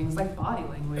crucial things like body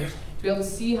language, to be able to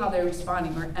see how they're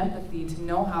responding, or empathy, to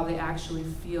know how they actually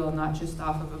feel, not just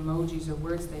off of emojis or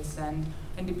words they send,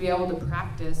 and to be able to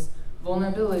practice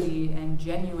vulnerability and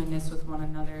genuineness with one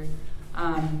another.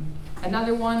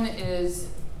 Another one is,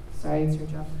 sorry, it's your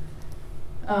job.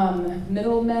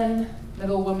 Middle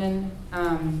women.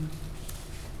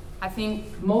 I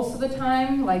think most of the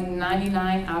time, like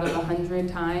 99 out of 100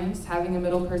 times, having a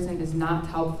middle person is not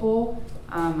helpful.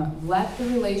 Let the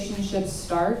relationship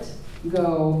start,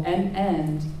 go, and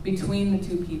end between the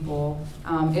 2 people.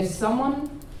 If someone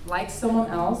like someone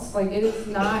else, like it is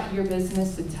not your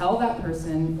business to tell that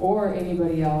person or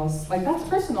anybody else. Like that's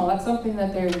personal. That's something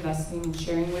that they're investing and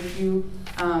sharing with you.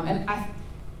 And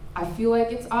I feel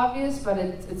like it's obvious, but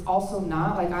it's also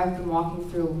not. Like I've been walking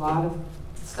through a lot of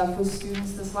stuff with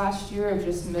students this last year of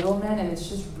just middlemen, and it's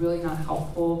just really not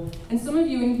helpful. And some of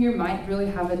you in here might really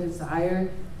have a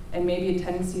desire and maybe a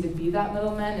tendency to be that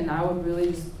middleman, and I would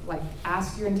really just like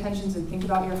ask your intentions and think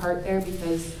about your heart there,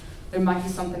 because there might be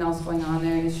something else going on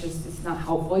there, and it's not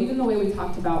helpful. Even the way we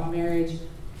talked about marriage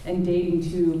and dating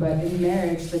too, but in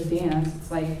marriage, the dance,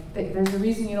 it's like, there's a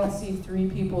reason you don't see 3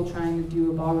 people trying to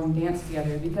do a ballroom dance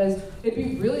together, because it'd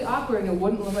be really awkward and it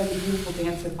wouldn't look like a beautiful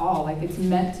dance at all. Like it's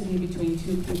meant to be between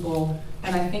 2 people,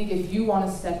 and I think if you want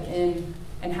to step in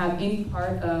and have any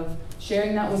part of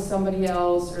sharing that with somebody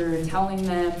else or telling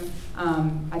them,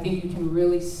 I think you can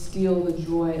really steal the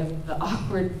joy of the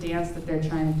awkward dance that they're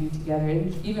trying to do together.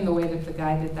 And even the way that the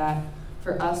guy did that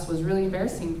for us was really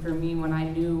embarrassing for me when I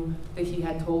knew that he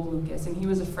had told Lucas. And he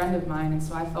was a friend of mine, and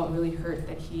so I felt really hurt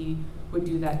that he would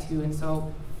do that too. And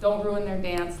so don't ruin their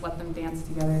dance, let them dance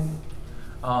together.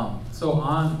 So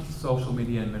on social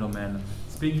media and middlemen,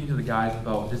 speaking to the guys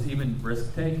about just even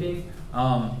risk taking,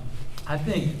 I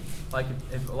think, like,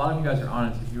 if a lot of you guys are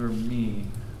honest, if you were me,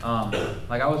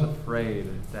 like I was afraid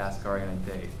to ask Ariana a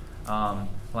date,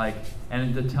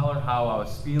 and to tell her how I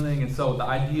was feeling. And so the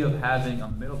idea of having a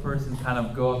middle person kind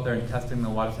of go up there and testing the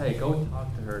waters, hey, go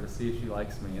talk to her to see if she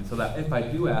likes me, and so that if I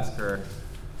do ask her,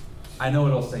 I know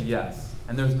it'll say yes,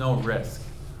 and there's no risk.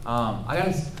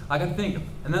 I gotta think.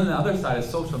 And then the other side is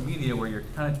social media, where you're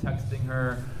kind of texting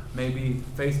her, maybe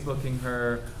Facebooking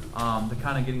her, to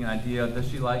kind of getting an idea, does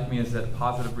she like me? Is it a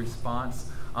positive response?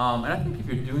 And I think if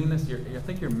you're doing this, I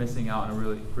think you're missing out on a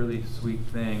really, really sweet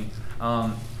thing.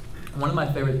 One of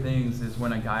my favorite things is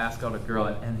when a guy asks out a girl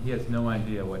and he has no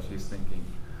idea what she's thinking.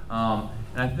 And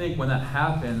I think when that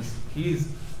happens, his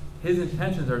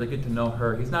intentions are to get to know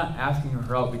her. He's not asking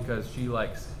her out because she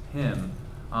likes him.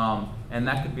 And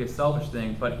that could be a selfish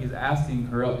thing, but he's asking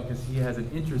her out because he has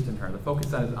an interest in her. The focus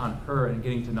is on her and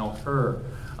getting to know her.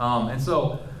 And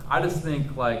so I just think,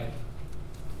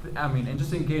 and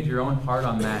just engage your own heart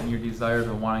on that and your desires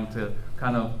of wanting to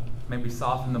kind of maybe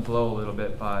soften the blow a little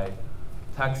bit by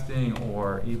texting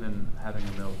or even having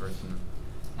a middle person.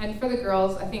 And for the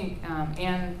girls, I think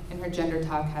Anne in her gender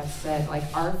talk has said,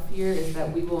 our fear is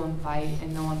that we will invite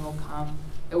and no one will come,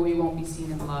 that we won't be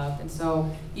seen and loved. And so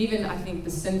even I think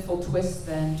the sinful twist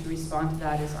then to respond to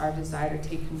that is our desire to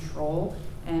take control.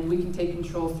 And we can take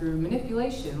control through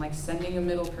manipulation, like sending a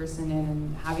middle person in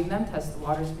and having them test the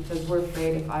waters, because we're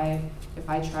afraid if I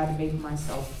try to make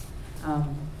myself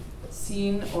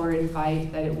seen or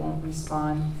invite, that it won't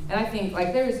respond. And I think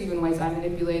there's even ways I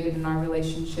manipulated in our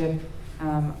relationship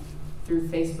through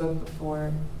Facebook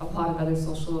before a lot of other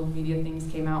social media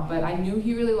things came out. But I knew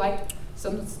he really liked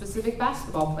some specific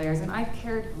basketball players, and I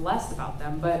cared less about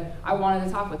them, but I wanted to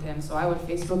talk with him, so I would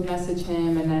Facebook message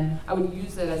him, and then I would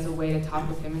use it as a way to talk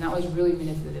with him, and that was really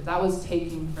manipulative. That was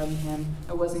taking from him.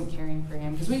 I wasn't caring for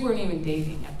him, because we weren't even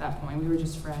dating at that point. We were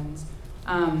just friends.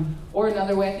 Or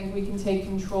another way I think we can take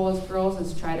control as girls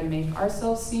is try to make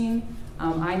ourselves seen.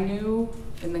 I knew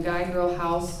in the guy-girl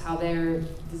house how they're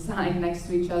designed next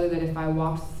to each other, that if I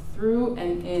walked through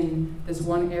and in this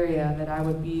one area, that I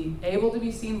would be able to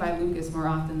be seen by Lucas more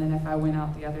often than if I went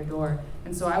out the other door.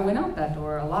 And so I went out that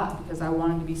door a lot because I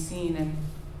wanted to be seen.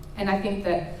 And I think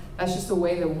that that's just a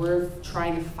way that we're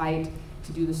trying to fight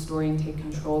to do the story and take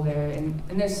control there. And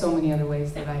there's so many other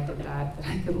ways that I did that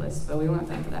I could list, but we don't have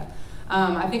time for that.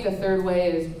 I think a third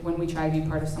way is when we try to be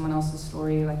part of someone else's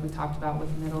story, like we talked about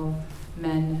with middle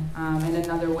men. And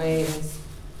another way is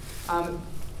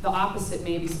the opposite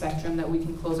maybe spectrum, that we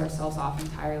can close ourselves off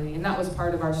entirely. And that was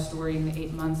part of our story in the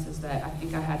 8 months, is that I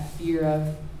think I had fear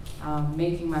of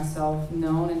making myself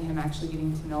known and him actually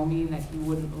getting to know me, and that he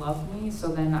wouldn't love me. So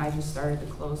then I just started to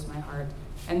close my heart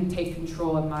and take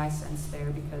control of my sense there,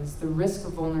 because the risk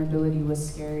of vulnerability was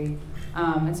scary.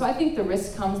 And so I think the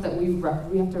risk comes that we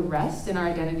have to rest in our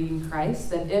identity in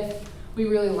Christ, that if we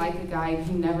really like a guy and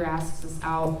he never asks us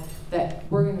out, that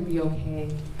we're going to be okay.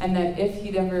 And that if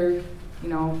he never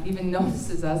even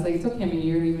notices us, it took him a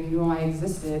year to even know I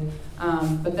existed,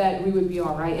 but that we would be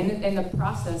all right. And in the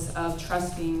process of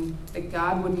trusting that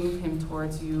God would move him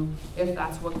towards you, if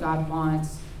that's what God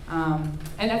wants.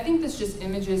 And I think this just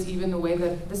images even the way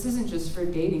that, this isn't just for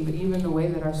dating, but even the way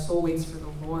that our soul waits for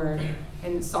the Lord.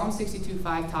 And Psalm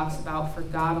 62:5 talks about, for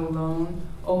God alone,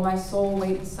 oh my soul,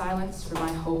 wait in silence, for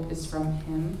my hope is from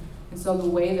him. And so the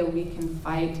way that we can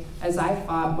fight, as I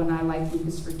fought when I liked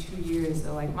Lucas for 2 years,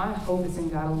 that like my hope is in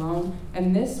God alone.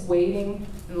 And this waiting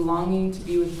and longing to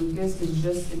be with Lucas is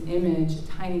just an image, a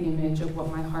tiny image of what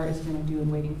my heart is going to do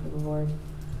in waiting for the Lord.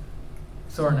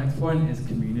 So our next point is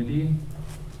community.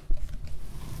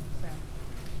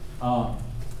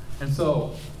 And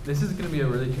so this is going to be a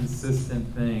really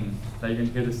consistent thing that you're going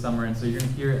to hear this summer. And so you're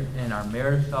going to hear it in our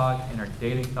marriage talk, in our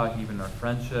dating talk, even our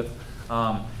friendship.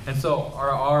 And so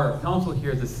our counsel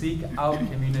here is to seek out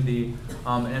community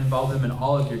and involve them in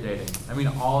all of your dating. I mean,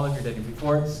 all of your dating.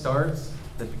 Before it starts,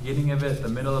 the beginning of it, the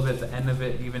middle of it, the end of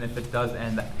it, even if it does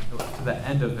end to the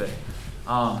end of it.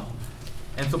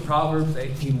 And so Proverbs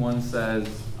 18:1 says,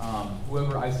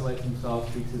 whoever isolates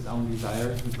himself seeks his own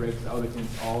desires and breaks out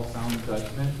against all sound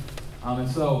judgment. And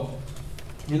so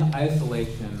in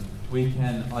isolation, we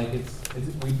can,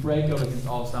 we break out against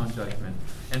all sound judgment.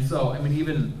 And so, I mean,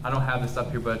 even, I don't have this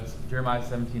up here, but Jeremiah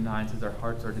 17:9 says our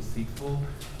hearts are deceitful.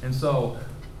 And so,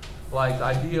 like, the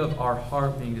idea of our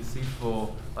heart being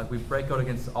deceitful, like, we break out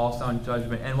against all sound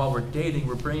judgment. And while we're dating,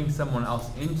 we're bringing someone else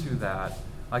into that.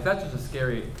 Like, that's just a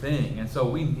scary thing. And so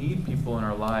we need people in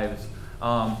our lives.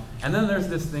 And then there's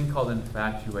this thing called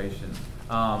infatuation.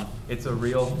 It's a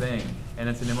real thing, and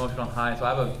it's an emotional high. So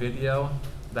I have a video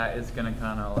that is going to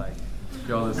kind of, like,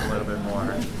 show this a little bit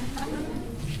more.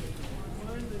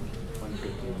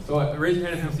 So raise your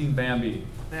hand if you've seen Bambi.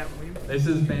 This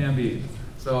is Bambi.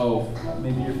 So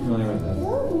maybe you're familiar with this.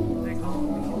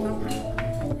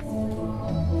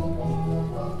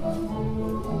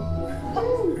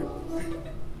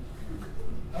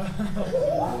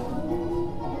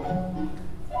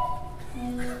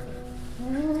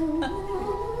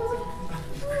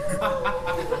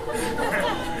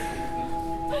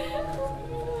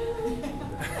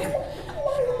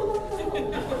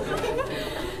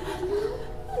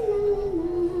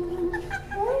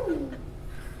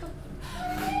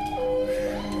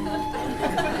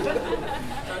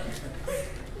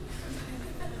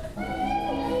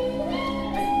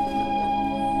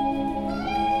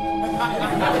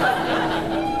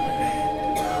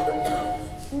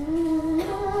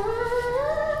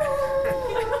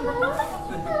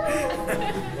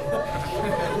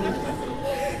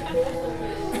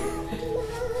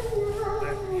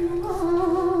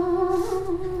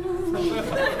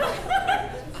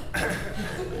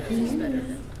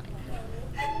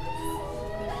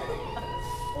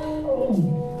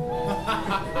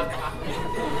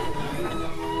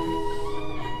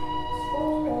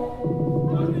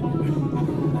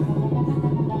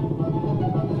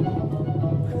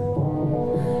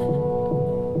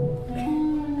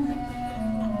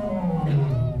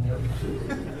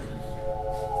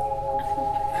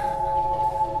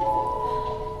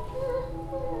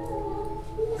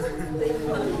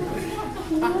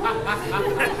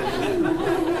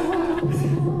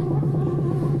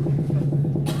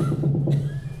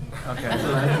 Okay,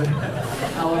 so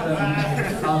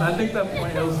I think that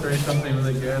point illustrates something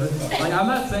really good. Like, I'm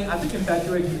not saying, I think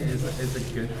infatuation is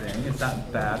a good thing. It's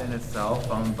not bad in itself,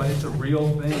 but it's a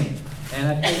real thing. And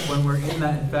I think when we're in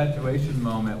that infatuation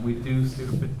moment, we do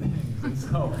stupid things. And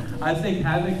so I think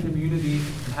having community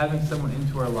and having someone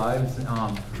into our lives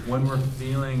when we're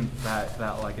feeling that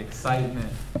like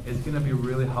excitement is going to be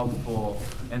really helpful.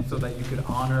 And so that you could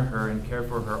honor her and care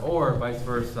for her, or vice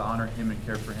versa, honor him and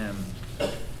care for him.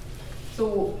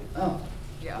 So,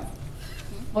 yeah.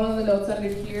 One of the notes under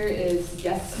here is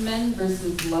yes men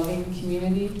versus loving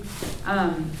community.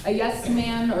 A yes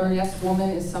man or a yes woman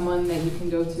is someone that you can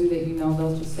go to that you know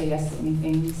they'll just say yes to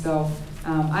anything. So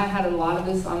I had a lot of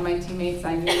this on my teammates.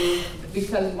 I knew,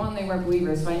 because one, they weren't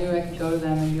believers, so I knew I could go to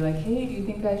them and be like, hey, do you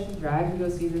think I should drive to go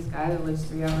see this guy that lives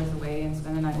 3 hours away and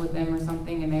spend the night with them or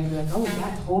something? And they'd be like, oh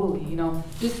yeah, totally. You know,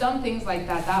 just dumb things like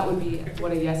that. That would be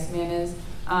what a yes man is.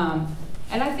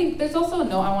 And I think there's also a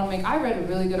note I want to make. I read a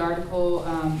really good article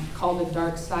called The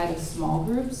Dark Side of Small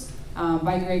Groups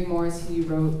by Greg Morris. He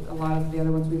wrote a lot of the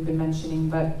other ones we've been mentioning,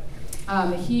 but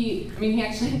he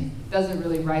actually doesn't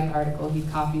really write the article. He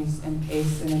copies and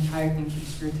pastes an entire thing through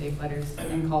screw tape letters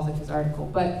and calls it his article.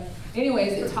 But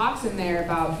anyways, it talks in there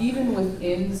about even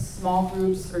within small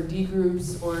groups or D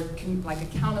groups or like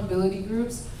accountability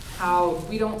groups, how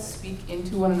we don't speak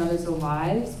into one another's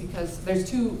lives, because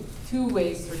there's two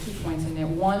ways or 2 points in there.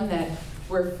 One, that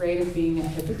we're afraid of being a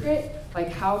hypocrite.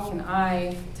 Like, how can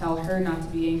I tell her not to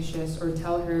be anxious or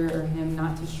tell her or him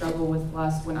not to struggle with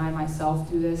lust when I myself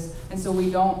do this? And so we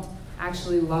don't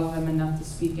actually love them enough to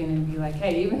speak in and be like,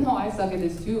 hey, even though I suck at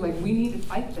this too, like, we need to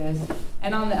fight this.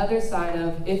 And on the other side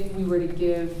of, if we were to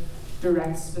give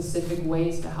direct, specific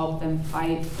ways to help them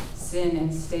fight sin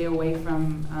and stay away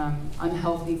from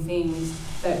unhealthy things,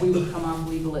 that we would come off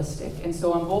legalistic. And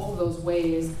so on both of those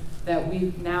ways, that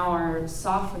we now are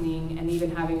softening and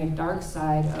even having a dark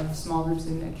side of small groups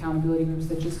and accountability groups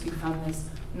that just become this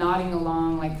nodding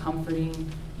along, like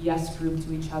comforting yes group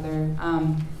to each other.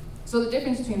 So the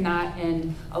difference between that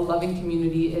and a loving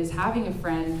community is having a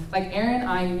friend. Like Erin,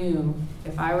 I knew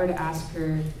if I were to ask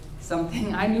her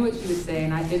something, I knew what she would say,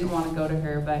 and I didn't want to go to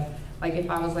her, but like if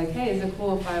I was like, hey, is it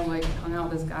cool if I like hung out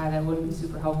with this guy that wouldn't be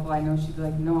super helpful? I know she'd be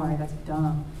like, no, Ari, that's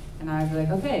dumb. And I'd be like,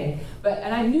 okay.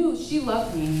 And I knew she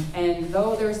loved me, and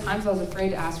though there was times I was afraid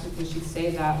to ask her because she'd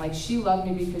say that, like she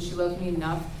loved me because she loved me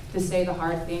enough to say the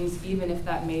hard things, even if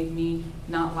that made me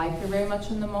not like her very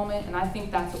much in the moment. And I think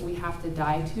that's what we have to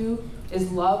die to, is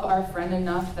love our friend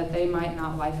enough that they might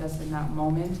not like us in that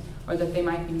moment, or that they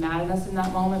might be mad at us in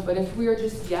that moment. But if we are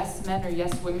just yes men or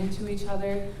yes women to each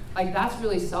other, like that's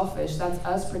really selfish. That's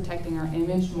us protecting our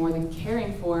image more than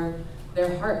caring for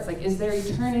their hearts. Like, is their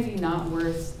eternity not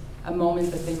worth a moment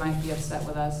that they might be upset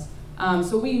with us?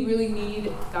 So we really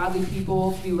need godly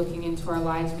people to be looking into our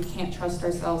lives. We can't trust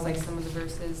ourselves, like some of the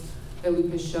verses that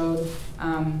Lucas showed.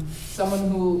 Someone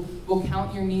who will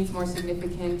count your needs more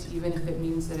significant, even if it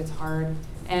means that it's hard.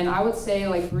 And I would say,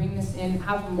 like, bring this in,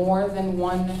 have more than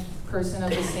one person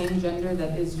of the same gender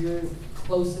that is your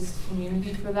closest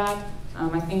community for that.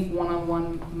 I think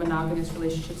one-on-one monogamous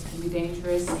relationships can be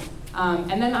dangerous.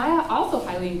 And then I also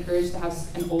highly encourage to have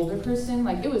an older person.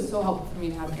 Like, it was so helpful for me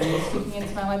to have Ariana speaking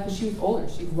into my life because she was older.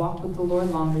 She'd walked with the Lord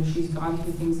longer. She's gone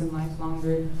through things in life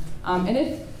longer. And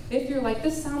if you're like,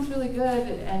 this sounds really good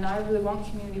and I really want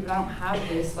community, but I don't have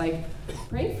this, like,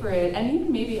 pray for it. And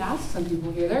even maybe ask some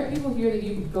people here. There are people here that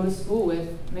you go to school with.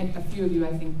 A few of you,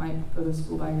 I think, might go to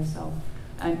school by yourself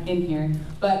in here.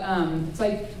 But it's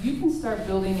like, you can start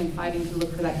building and fighting to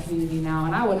look for that community now.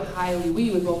 And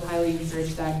we would both highly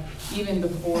encourage that, even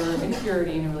before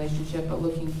impurity in a relationship, but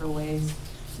looking for ways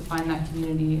to find that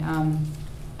community.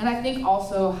 And I think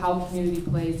also how community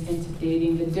plays into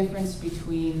dating, the difference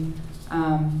between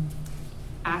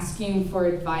asking for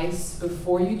advice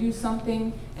before you do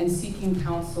something and seeking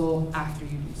counsel after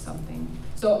you do something.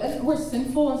 So we're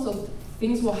sinful, and so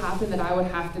things will happen that I would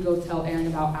have to go tell Erin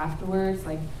about afterwards.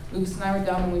 Like, Lucas and I were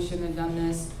dumb and we shouldn't have done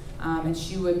this. And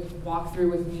she would walk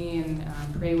through with me and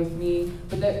pray with me.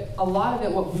 But a lot of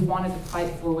it, what we wanted to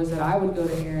fight for was that I would go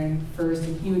to Erin first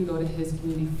and he would go to his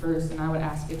community first, and I would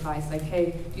ask advice like,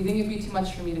 hey, do you think it'd be too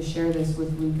much for me to share this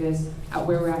with Lucas at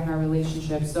where we're at in our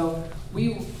relationship? So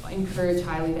we encourage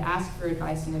highly to ask for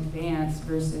advice in advance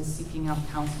versus seeking out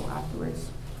counsel afterwards.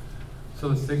 So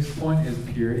the sixth point is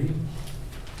purity.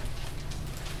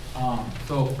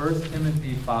 So 1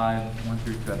 Timothy 5, 1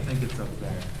 through 2, I think it's up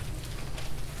there.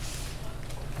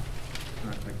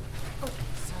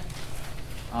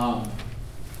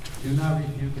 Do not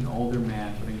rebuke an older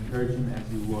man, but encourage him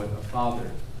as you would a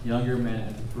father, younger men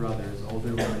as brothers, older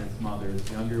women as mothers,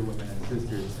 younger women as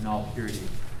sisters, in all purity.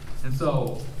 And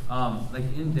so, like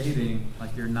in dating,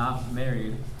 like you're not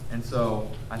married, and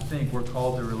so I think we're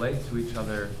called to relate to each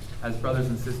other as brothers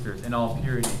and sisters in all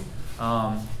purity.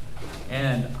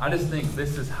 And I just think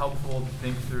this is helpful to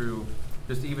think through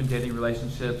just even dating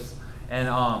relationships. And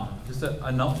just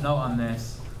a note on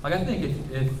this, like I think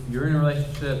if you're in a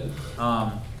relationship,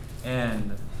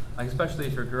 and like especially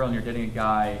if you're a girl and you're dating a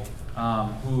guy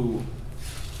who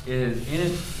is in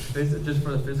it just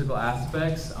for the physical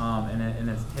aspects, and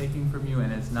it's taking from you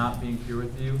and it's not being pure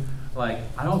with you, like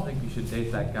I don't think you should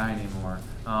date that guy anymore.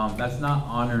 That's not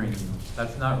honoring you.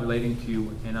 That's not relating to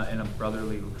you in a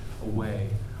brotherly way.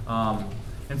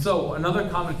 And so another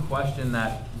common question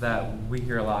that we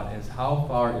hear a lot is, how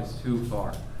far is too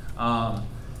far?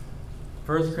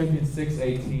 1 Corinthians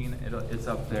 6:18, it's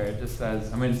up there. It just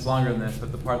says, I mean, it's longer than this,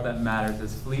 but the part that matters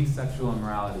is flee sexual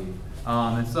immorality.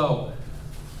 And so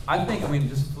I think,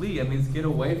 just flee. It means get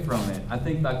away from it. I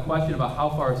think that question about how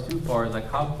far is too far is like,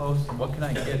 how close, what can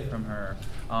I get from her?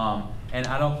 And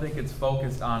I don't think it's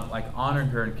focused on like honoring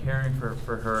her and caring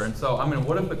for her. And so,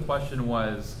 what if the question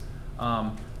was,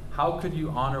 how could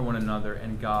you honor one another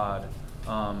in God's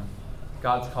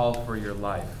call for your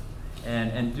life,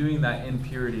 and doing that in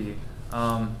purity?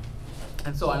 And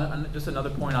so, just another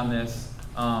point on this.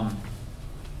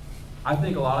 I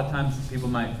think a lot of times people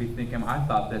might be thinking, I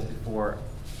thought this before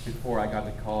I got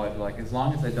to college, like as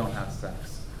long as I don't have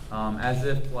sex, as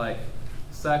if like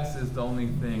sex is the only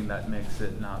thing that makes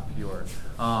it not pure.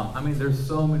 There's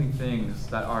so many things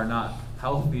that are not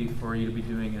healthy for you to be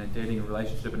doing in a dating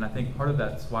relationship, and I think part of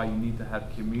that's why you need to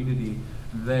have community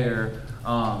there,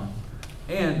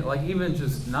 and like even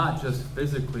just not just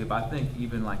physically, but I think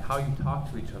even like how you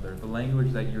talk to each other, the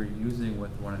language that you're using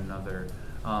with one another,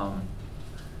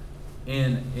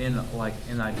 in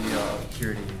the idea of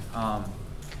purity.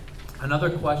 Another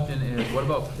question is, what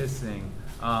about kissing?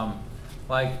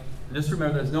 Just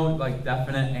remember, there's no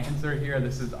definite answer here.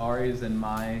 This is Ari's and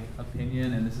my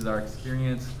opinion, and this is our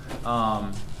experience.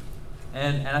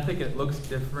 And I think it looks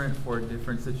different for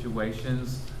different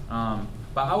situations. But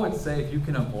I would say if you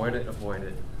can avoid it, avoid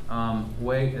it.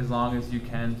 Wait as long as you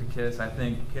can to kiss. I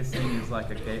think kissing is like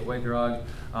a gateway drug.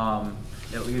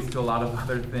 It leads to a lot of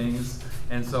other things.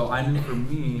 And so I knew for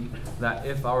me that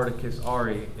if I were to kiss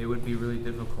Ari, it would be really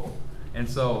difficult. And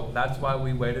so that's why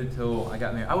we waited till I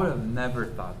got married. I would have never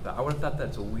thought that. I would have thought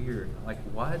that's weird. Like,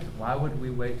 what? Why would we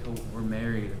wait till we're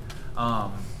married?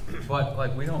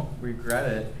 But we don't regret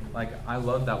it. I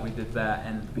love that we did that.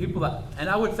 And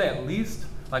I would say at least,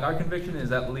 our conviction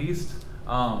is at least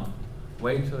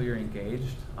wait till you're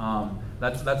engaged.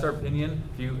 That's our opinion.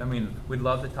 We'd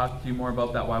love to talk to you more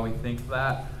about that, why we think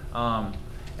that.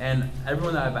 And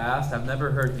everyone that I've asked, I've never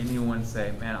heard anyone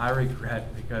say, man, I regret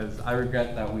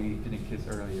that we didn't kiss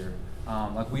earlier.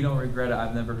 We don't regret it.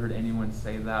 I've never heard anyone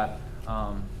say that.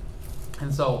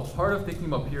 And so part of thinking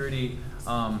about purity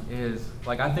is,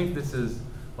 I think this is,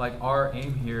 our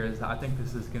aim here is I think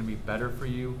this is going to be better for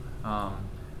you.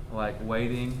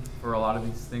 Waiting for a lot of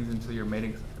these things until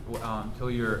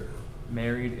you're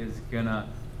married is going to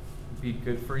be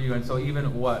good for you. And so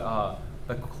even what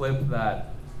the clip that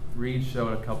Reed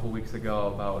showed a couple weeks ago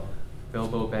about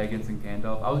Bilbo Baggins and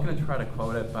Gandalf. I was going to try to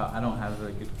quote it, but I don't have a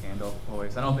really good Gandalf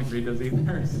voice. I don't think Reed does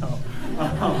either. So,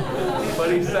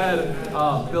 but he said,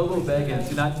 Bilbo Baggins,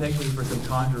 do not take me for some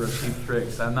conjurer of cheap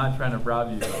tricks. I'm not trying to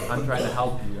rob you. I'm trying to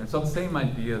help you. And so the same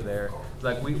idea there.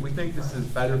 We think this is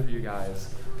better for you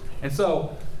guys. And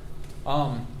so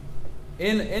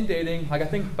in dating, I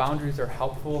think boundaries are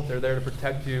helpful. They're there to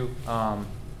protect you.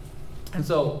 And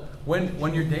so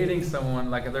when you're dating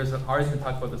someone, Ari's going to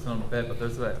talk about this in a little bit, but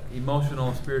there's the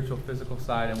emotional, spiritual, physical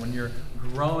side, and when you're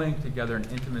growing together in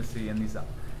intimacy and these,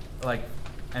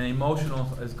 and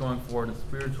emotional is going forward and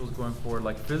spiritual is going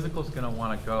forward, physical is going to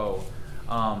want to go,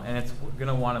 and it's going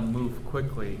to want to move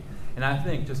quickly. And I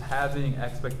think just having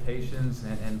expectations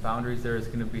and boundaries there is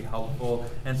going to be helpful.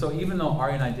 And so even though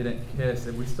Ari and I didn't kiss,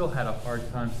 we still had a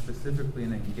hard time specifically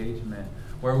in engagement,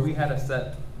 where we had to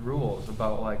set rules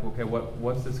about okay,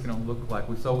 what's this going to look like?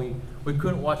 We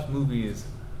couldn't watch movies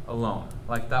alone.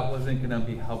 That wasn't going to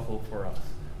be helpful for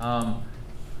us.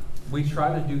 We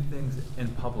try to do things in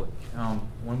public.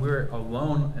 When we were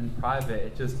alone in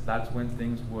private, that's when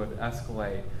things would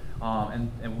escalate.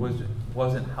 And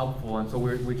wasn't helpful, and so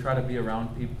we try to be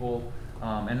around people,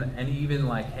 and even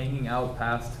hanging out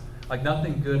past,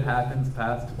 nothing good happens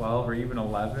past 12 or even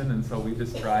 11, and so we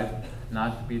just tried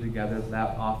not to be together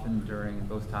that often during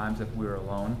those times if we were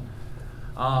alone.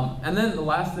 And then the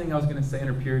last thing I was going to say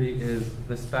under purity is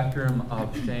the spectrum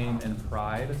of shame and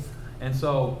pride. And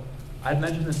so I'd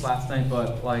mentioned this last night,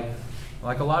 but like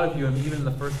a lot of you, and even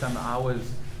the first time I was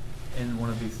in one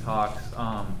of these talks,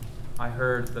 I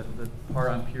heard the part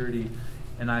on purity,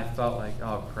 and I felt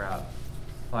oh crap.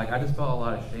 I just felt a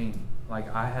lot of shame.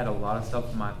 I had a lot of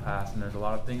stuff in my past, and there's a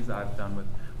lot of things that I've done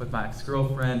with my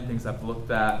ex-girlfriend, things I've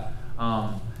looked at,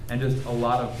 and just a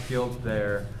lot of guilt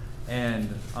there. And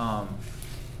I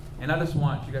just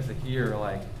want you guys to hear,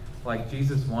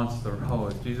 Jesus wants the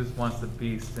rose, Jesus wants the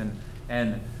beast,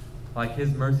 and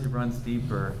his mercy runs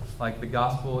deeper. The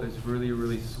gospel is really,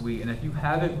 really sweet. And if you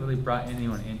haven't really brought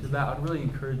anyone into that, I'd really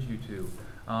encourage you to.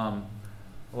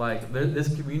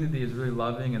 This community is really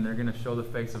loving, and they're going to show the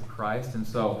face of Christ. And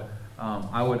so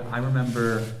I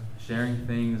remember sharing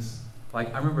things. I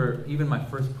remember even my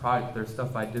first project, there's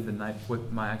stuff I did the night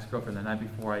with my ex-girlfriend the night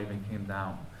before I even came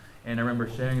down. And I remember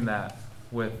sharing that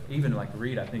with even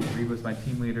Reed. I think Reed was my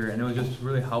team leader, and it was just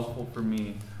really helpful for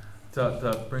me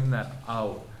to bring that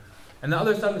out. And the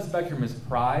other side of the spectrum is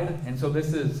pride. And so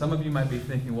some of you might be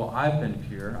thinking, well, I've been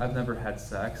pure. I've never had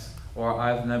sex, or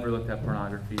I've never looked at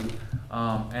pornography.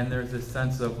 And there's this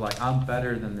sense of I'm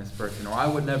better than this person, or I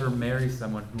would never marry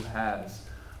someone who has.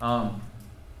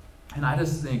 And I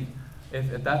just think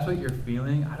if that's what you're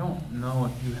feeling, I don't know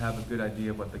if you have a good idea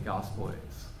of what the gospel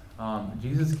is.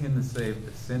 Jesus came to save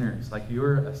the sinners.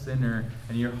 You're a sinner,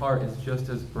 and your heart is just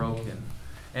as broken.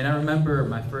 And I remember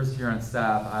my first year on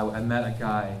staff, I met a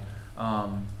guy,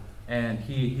 and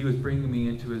he was bringing me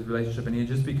into his relationship, and he had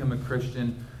just become a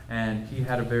Christian, and he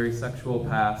had a very sexual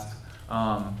past,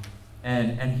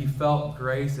 and he felt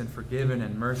grace and forgiven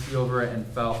and mercy over it, and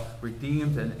felt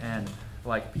redeemed and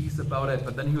peace about it.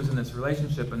 But then he was in this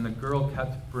relationship, and the girl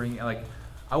kept bringing,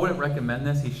 I wouldn't recommend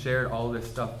this. He shared all this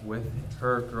stuff with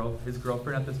his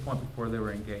girlfriend at this point before they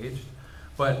were engaged.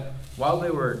 But while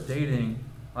they were dating,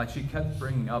 like she kept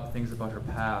bringing up things about her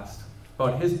past,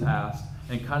 about his past,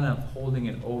 and kind of holding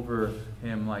it over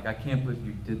him, like, I can't believe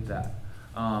you did that.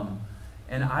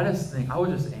 And I just think, I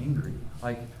was just angry.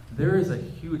 Like, there is a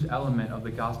huge element of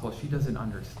the gospel she doesn't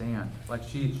understand. Like,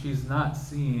 she's not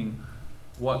seeing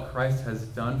what Christ has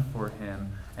done for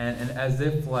him, and as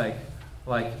if like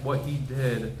what he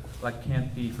did, like,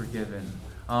 can't be forgiven.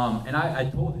 And I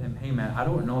told him, hey man, I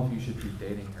don't know if you should be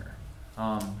dating her.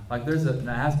 Like, there's an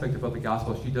aspect about the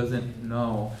gospel she doesn't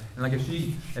know, and like if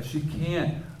she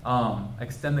can't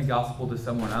extend the gospel to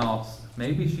someone else,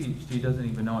 maybe she doesn't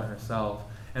even know it herself.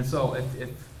 And so if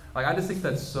like, I just think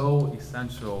that's so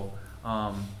essential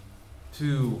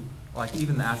to, like,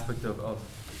 even the aspect of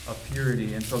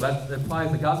purity. And so that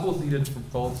applies, the gospel is needed for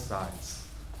both sides.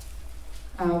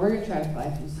 We're going to try to fly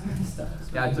through some of this stuff.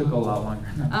 Yeah, it took a lot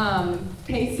longer.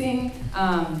 Pacing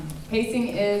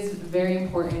is very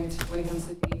important when it comes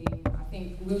to dating. I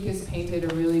think Lucas painted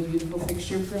a really beautiful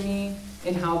picture for me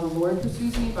in how the Lord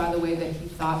pursues me by the way that he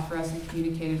thought for us and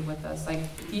communicated with us. Like,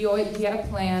 he had a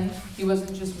plan. He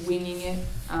wasn't just winging it,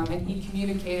 and he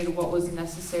communicated what was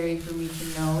necessary for me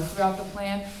to know throughout the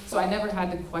plan. So I never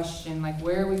had to question, like,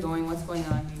 where are we going? What's going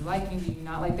on? Do you like me? Do you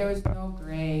not? Like, there was no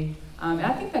gray. And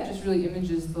I think that just really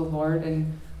images the Lord,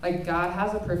 and like, God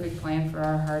has a perfect plan for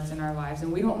our hearts and our lives,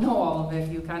 and we don't know all of it.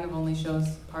 He kind of only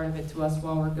shows part of it to us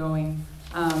while we're going.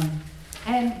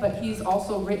 But he's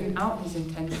also written out his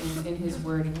intentions in his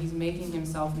word, and he's making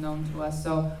himself known to us.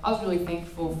 So I was really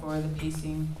thankful for the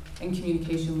pacing and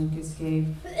communication Lucas gave.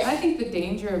 And I think the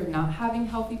danger of not having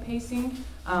healthy pacing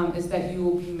is that you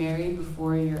will be married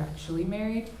before you're actually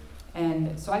married.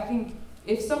 And so I think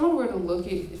if someone were to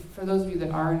look at, for those of you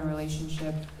that are in a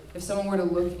relationship, if someone were to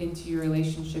look into your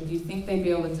relationship, do you think they'd be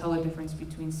able to tell a difference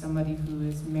between somebody who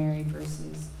is married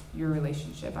versus your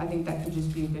relationship? I think that could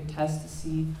just be a good test to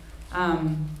see.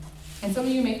 And some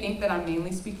of you may think that I'm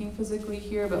mainly speaking physically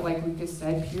here, but like Lucas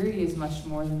said, purity is much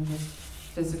more than just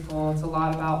physical. It's a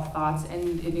lot about thoughts,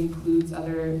 and it includes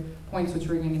other points which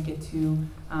we're going to get to,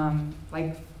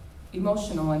 like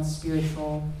emotional and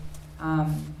spiritual.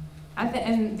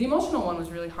 And the emotional one was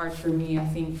really hard for me. I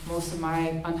think most of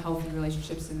my unhealthy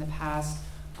relationships in the past,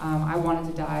 I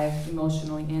wanted to dive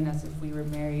emotionally in as if we were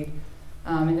married.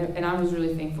 And I was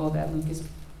really thankful that Lucas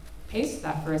paced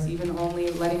that for us, even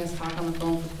only letting us talk on the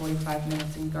phone for 45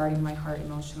 minutes and guarding my heart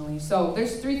emotionally. So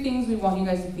there's 3 things we want you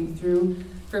guys to think through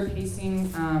for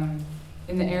pacing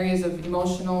in the areas of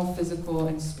emotional, physical,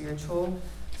 and spiritual.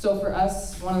 So for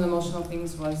us, one of the emotional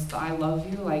things was the I love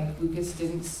you. Like, Lucas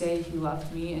didn't say he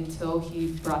loved me until he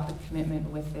brought the commitment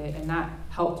with it, and that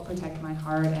helped protect my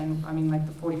heart. And I mean, like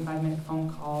the 45-minute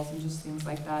phone calls and just things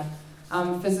like that.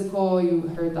 Physical, you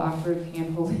heard the awkward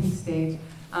hand-holding stage.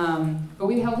 But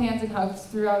we held hands and hugs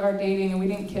throughout our dating, and we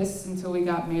didn't kiss until we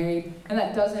got married. And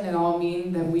that doesn't at all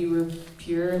mean that we were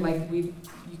pure. Like, you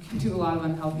can do a lot of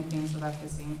unhealthy things without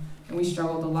kissing, and we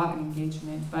struggled a lot in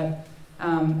engagement. But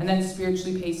and then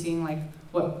spiritually pacing, like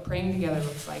what praying together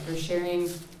looks like, or sharing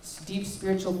deep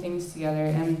spiritual things together.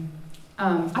 And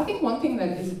I think one thing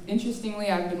that is,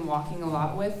 interestingly, I've been walking a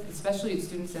lot with, especially at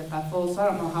students at Bethel, so I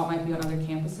don't know how it might be on other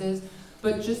campuses,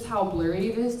 but just how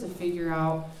blurry it is to figure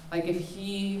out, like, if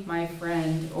he, my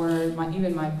friend, or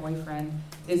even my boyfriend,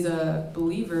 is a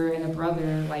believer and a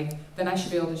brother, like, then I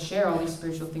should be able to share all these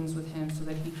spiritual things with him so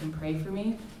that he can pray for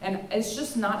me. And it's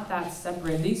just not that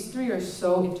separate. These 3 are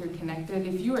so interconnected.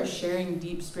 If you are sharing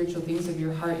deep spiritual things of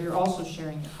your heart, you're also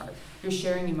sharing your heart. You're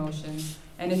sharing emotions.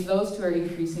 And if those 2 are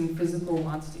increasing, physical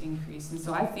wants to increase. And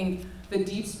so I think the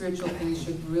deep spiritual things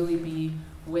should really be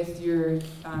with your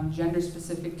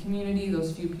gender-specific community,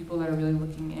 those few people that are really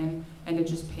looking in, and to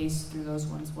just pace through those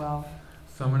ones well.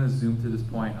 So I'm going to zoom to this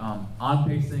point. On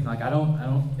pacing, like, I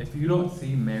don't, if you don't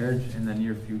see marriage in the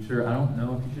near future, I don't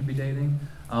know if you should be dating.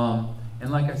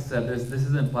 And like I said, this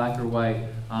isn't black or white.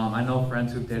 I know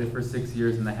friends who've dated for 6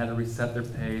 years and they had to reset their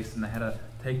pace and they had to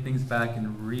take things back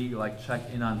and check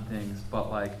in on things.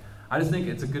 But like, I just think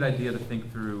it's a good idea to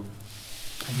think through.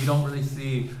 If you don't really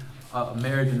see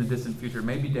marriage in the distant future,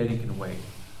 maybe dating can wait.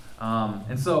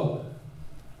 And so,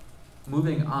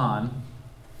 moving on,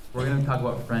 we're going to talk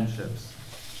about friendships.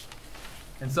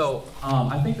 And so,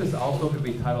 I think this also could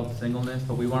be titled singleness,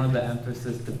 but we wanted the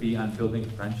emphasis to be on building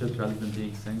friendships rather than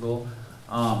being single.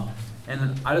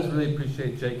 And I just really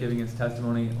appreciate Jake giving his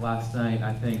testimony last night.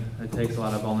 I think it takes a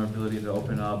lot of vulnerability to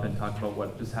open up and talk about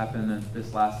what just happened in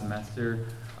this last semester.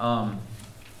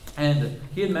 And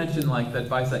he had mentioned, like, the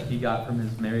advice that he got from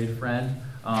his married friend,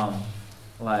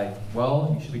 like,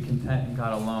 well, you should be content in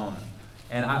God alone.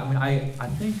 And I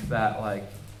think that, like,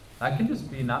 that can just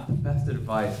be not the best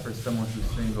advice for someone who's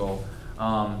single.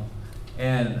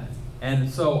 And And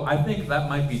so I think that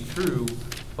might be true,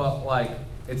 but like,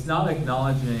 it's not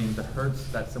acknowledging the hurts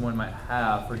that someone might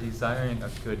have for desiring a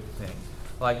good thing.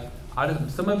 Like,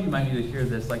 some of you might need to hear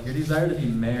this, like your desire to be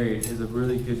married is a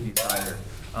really good desire.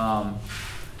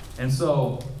 And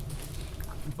so,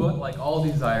 but like all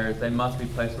desires, they must be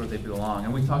placed where they belong.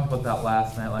 And we talked about that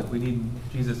last night, like we need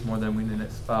Jesus more than we need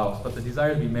a spouse, but the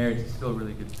desire to be married is still a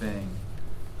really good thing.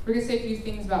 We're going to say a few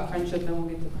things about friendship, then we'll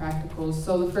get to practicals.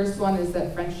 So the first one is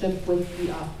that friendships with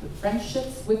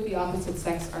the opposite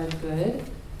sex are good.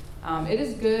 It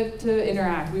is good to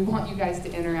interact. We want you guys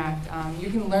to interact. You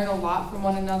can learn a lot from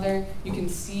one another. You can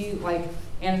see, like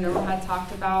Anna had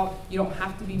talked about, you don't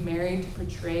have to be married to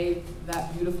portray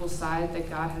that beautiful side that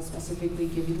God has specifically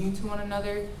given you to one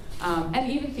another.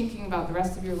 And even thinking about the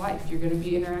rest of your life, you're going to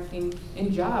be interacting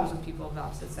in jobs with people of the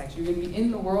opposite sex. You're going to be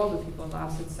in the world with people of the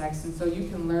opposite sex. And so you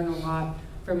can learn a lot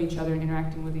from each other and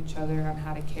interacting with each other on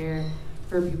how to care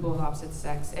for people of the opposite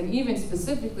sex. And even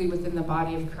specifically within the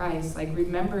body of Christ, like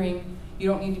remembering you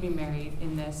don't need to be married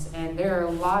in this. And there are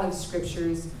a lot of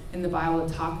scriptures in the Bible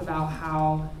that talk about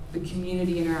how the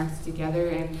community interacts together.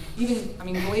 And even,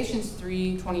 Galatians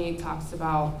 3:28 talks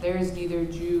about there is neither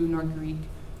Jew nor Greek,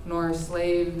 nor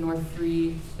slave nor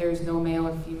free. There is no male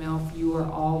or female, for you are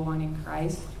all one in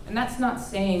Christ. And that's not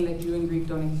saying that Jew and Greek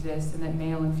don't exist and that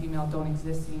male and female don't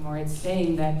exist anymore. It's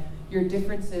saying that your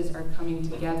differences are coming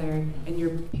together and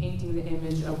you're painting the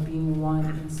image of being one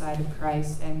inside of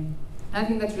Christ. And I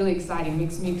think that's really exciting. It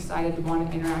makes me excited to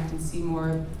want to interact and see more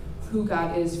of who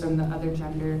God is from the other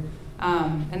gender.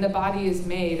 And the body is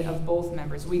made of both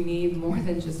members. We need more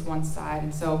than just one side.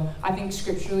 And so I think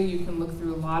scripturally you can look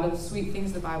through a lot of sweet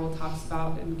things the Bible talks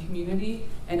about in community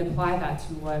and apply that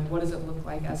to what does it look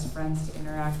like as friends to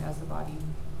interact as a body.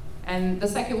 And the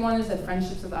second one is that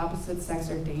friendships of the opposite sex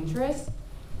are dangerous.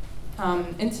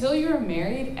 Until you're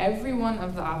married, everyone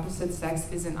of the opposite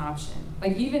sex is an option.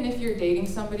 Like even if you're dating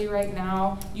somebody right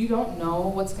now, you don't know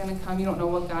what's going to come. You don't know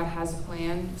what God has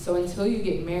planned. So until you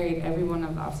get married, everyone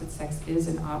of the opposite sex is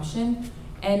an option.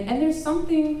 And there's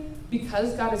something,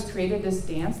 because God has created this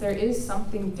dance, there is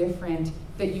something different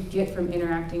that you get from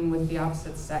interacting with the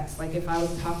opposite sex. Like if I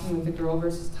was talking with a girl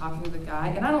versus talking with a guy,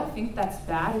 and I don't think that's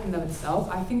bad in and of itself.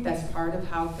 I think that's part of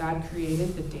how God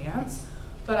created the dance.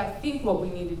 But I think what we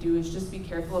need to do is just be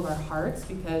careful of our hearts,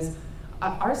 because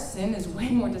our sin is way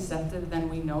more deceptive than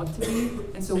we know it to be.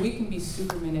 And so we can be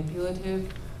super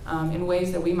manipulative in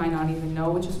ways that we might not even know,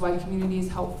 which is why community is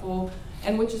helpful.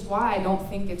 And which is why I don't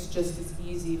think it's just as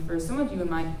easy for some of you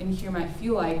in here might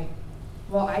feel like,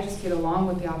 well, I just get along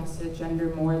with the opposite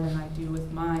gender more than I do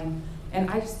with mine.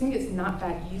 And I just think it's not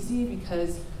that easy,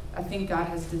 because I think God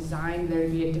has designed there to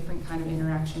be a different kind of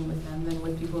interaction with them than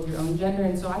with people of your own gender.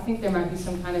 And so I think there might be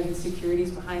some kind of insecurities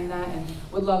behind that, and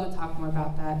would love to talk more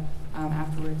about that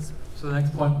afterwards. So the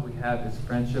next point we have is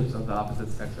friendships of the opposite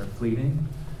sex are fleeting.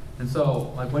 And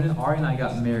so, like when Ari and I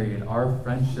got married, our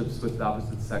friendships with the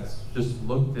opposite sex just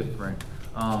looked different.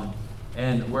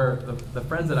 And where the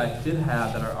friends that I did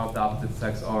have that are of the opposite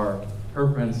sex are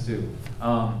her friends too.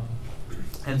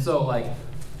 And so, like,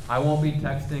 I won't be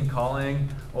texting, calling,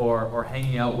 or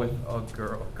hanging out with a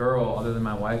girl other than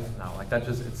my wife now. Like that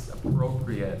it's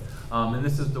appropriate. And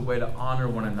this is the way to honor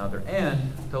one another and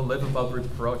to live above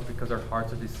reproach, because our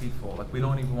hearts are deceitful. Like we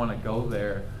don't even want to go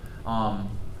there.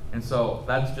 And so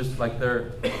that's just like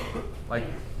they're like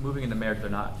moving into marriage, they're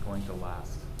not going to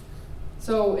last.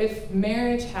 So if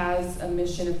marriage has a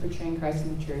mission of portraying Christ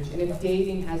in the church, and if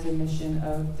dating has a mission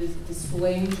of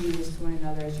displaying Jesus to one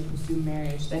another as you pursue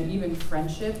marriage, then even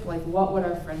friendship, like what would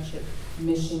our friendship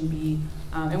mission be?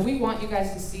 And we want you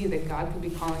guys to see that God could be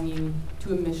calling you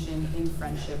to a mission in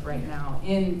friendship right now,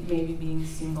 in maybe being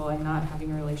single and not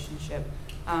having a relationship.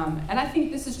 And I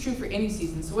think this is true for any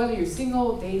season. So whether you're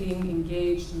single, dating,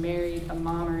 engaged, married, a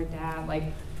mom or a dad, like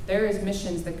there is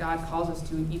missions that God calls us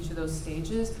to in each of those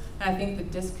stages. And I think the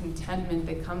discontentment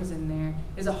that comes in there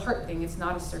is a heart thing. It's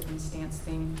not a circumstance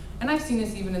thing. And I've seen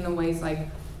this even in the ways like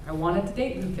I wanted to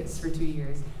date Lucas for 2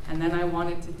 years. And then I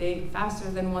wanted to date faster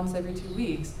than once every 2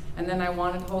 weeks. And then I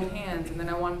wanted to hold hands. And then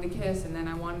I wanted to kiss. And then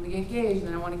I wanted to get engaged. And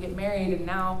then I want to get married. And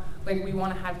now like we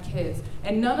want to have kids.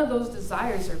 And none of those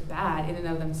desires are bad in and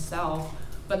of themselves.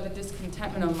 But the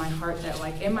discontentment of my heart that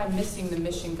like, am I missing the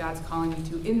mission God's calling me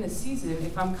to in this season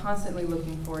if I'm constantly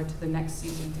looking forward to the next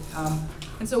season to come?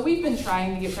 And so we've been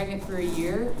trying to get pregnant for a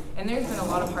year, and there's been a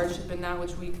lot of hardship in that,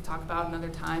 which we could talk about another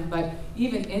time. But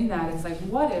even in that, it's like,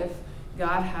 what if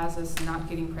God has us not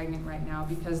getting pregnant right now?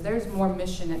 Because there's more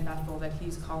mission at Bethel that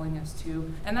he's calling us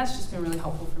to. And that's just been really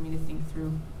helpful for me to think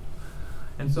through.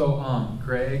 And so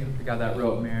Greg, the guy that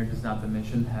wrote Marriage is Not the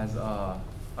Mission, has a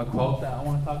quote that I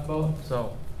want to talk about.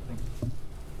 So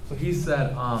So he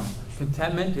said,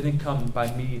 contentment didn't come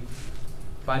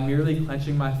by merely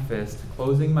clenching my fist,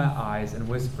 closing my eyes, and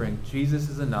whispering, Jesus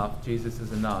is enough, Jesus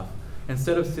is enough.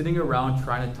 Instead of sitting around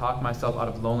trying to talk myself out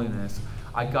of loneliness,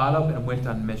 I got up and went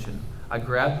on mission. I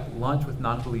grabbed lunch with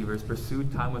non-believers,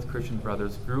 pursued time with Christian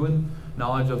brothers, grew in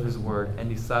knowledge of his word, and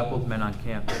discipled men on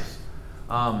campus.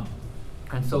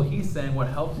 And so he's saying what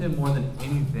helped him more than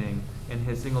anything in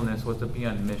his singleness was to be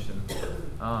on mission.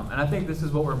 And I think this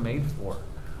is what we're made for.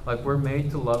 Like, we're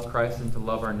made to love Christ and to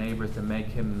love our neighbors, to make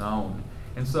him known.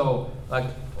 And so, like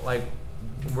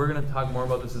we're going to talk more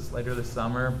about this later this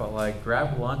summer, but like,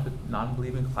 grab lunch with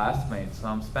non-believing classmates.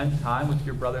 Spend time with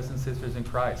your brothers and sisters in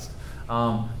Christ.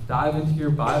 Dive into your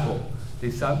Bible.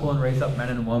 Disciple and raise up men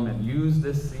and women. Use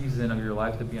this season of your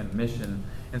life to be on mission.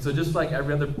 And so just like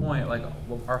every other point, like,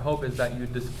 our hope is that you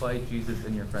display Jesus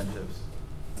in your friendships.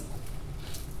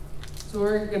 So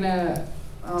we're going to,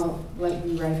 I'll let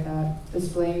you write that.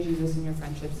 Displaying Jesus in your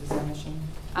friendships is our mission.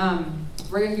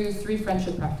 We're going to do 3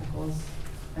 friendship practicals,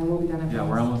 and we'll be done after Yeah,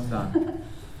 we're almost done.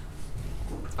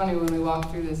 It's funny, when we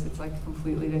walk through this, it's like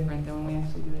completely different than when we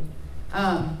actually do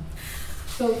it.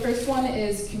 So the first one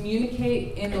is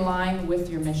communicate in line with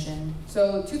your mission.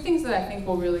 So 2 things that I think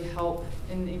will really help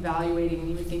in evaluating and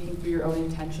even thinking through your own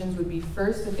intentions would be,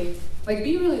 first, to think, like,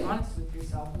 be really honest with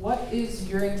yourself. What is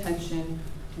your intention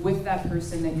with that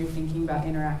person that you're thinking about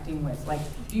interacting with? Like,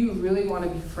 do you really want to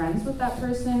be friends with that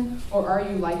person, or are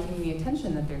you liking the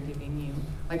attention that they're giving you?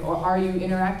 Like, or are you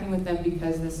interacting with them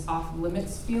because this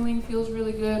off-limits feeling feels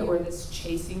really good, or this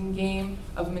chasing game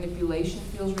of manipulation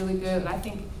feels really good? And I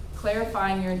think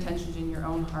clarifying your intentions in your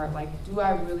own heart, like, do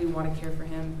I really want to care for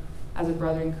him as a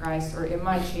brother in Christ, or am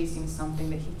I chasing something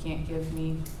that he can't give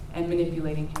me and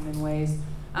manipulating him in ways?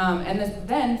 And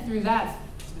then through that,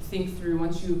 think through,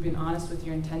 once you've been honest with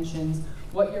your intentions,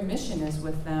 what your mission is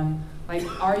with them. Like,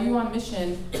 are you on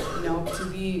mission, to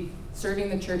be serving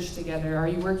the church together? Are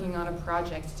you working on a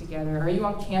project together? Are you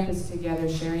on campus together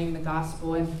sharing the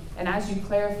gospel? And as you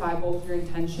clarify both your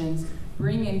intentions,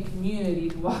 bring in community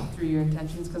to walk through your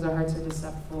intentions, because our hearts are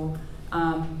deceitful,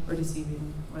 or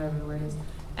deceiving, whatever the word is.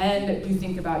 And you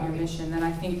think about your mission, then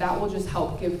I think that will just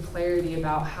help give clarity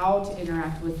about how to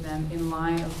interact with them in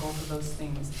line of both of those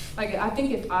things. Like, I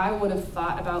think if I would have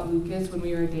thought about Lucas when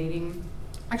we were dating,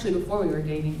 actually before we were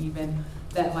dating even,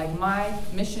 that like my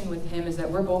mission with him is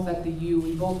that we're both at the U,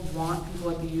 we both want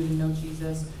people at the U to know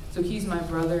Jesus. So he's my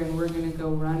brother and we're gonna go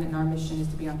run, and our mission is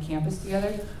to be on campus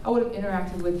together. I would have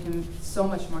interacted with him so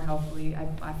much more helpfully,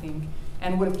 I think,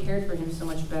 and would have cared for him so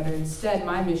much better. Instead,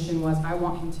 my mission was, I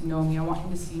want him to know me, I want him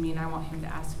to see me, and I want him to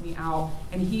ask me out.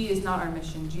 And he is not our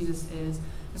mission, Jesus is.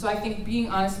 And so I think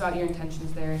being honest about your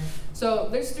intentions there. So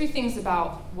there's 3 things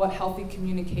about what healthy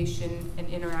communication and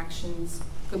interactions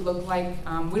could look like.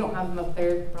 We don't have them up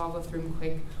there, but I'll go through them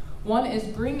quick. One is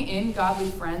bring in godly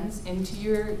friends into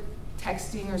your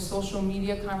texting or social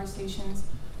media conversations.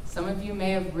 Some of you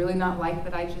may have really not liked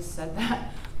that I just said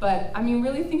that. But, I mean,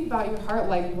 really think about your heart.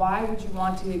 Like, why would you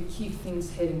want to keep things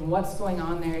hidden? What's going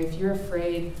on there? If you're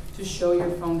afraid to show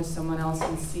your phone to someone else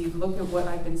and see, look at what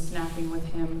I've been snapping with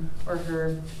him or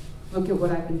her. Look at what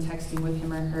I've been texting with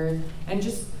him or her. And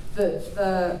just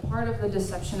the part of the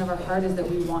deception of our heart is that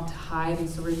we want to hide. And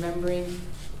so remembering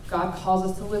God calls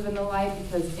us to live in the light,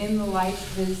 because in the light,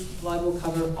 his blood will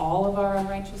cover all of our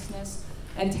unrighteousness.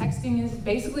 And texting is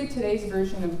basically today's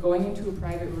version of going into a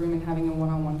private room and having a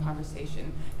one-on-one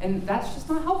conversation. And that's just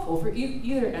not helpful for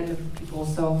either end of the people.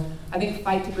 So I think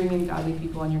fight to bring in godly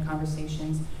people in your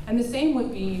conversations. And the same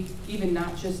would be even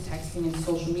not just texting and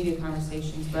social media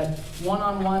conversations, but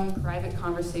one-on-one private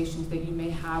conversations that you may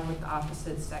have with the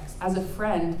opposite sex. As a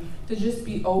friend, to just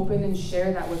be open and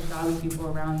share that with godly people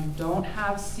around you. Don't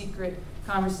have secret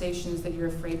conversations that you're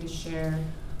afraid to share.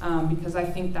 Because I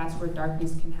think that's where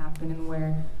darkness can happen and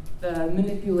where the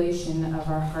manipulation of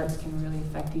our hearts can really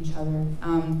affect each other.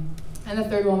 And the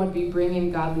third one would be bring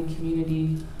in godly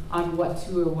community on what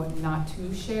to or what not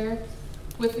to share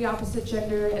with the opposite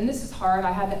gender. And this is hard.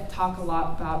 I had to talk a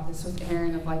lot about this with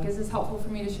Aaron of like, is this helpful for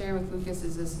me to share with Lucas?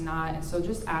 Is this not? And so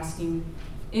just asking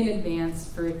in advance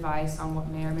for advice on what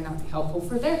may or may not be helpful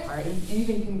for their part, and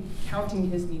even counting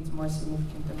his needs more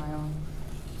significant than my own.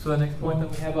 So the next point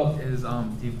that we have up is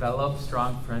develop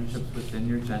strong friendships within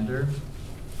your gender.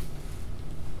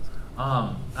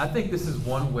 I think this is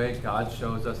one way God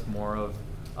shows us more of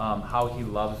how he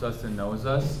loves us and knows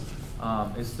us,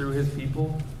 is through his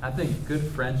people. I think good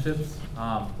friendships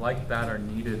like that are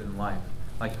needed in life.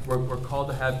 Like we're called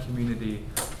to have community.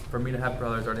 For me to have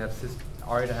brothers, or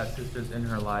to have sisters in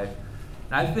her life.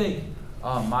 And I think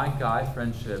my guy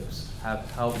friendships have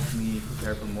helped me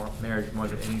prepare for marriage more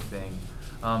than anything.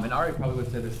 And Ari probably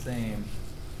would say the same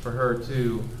for her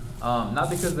too. Not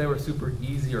because they were super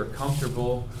easy or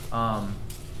comfortable,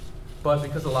 but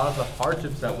because a lot of the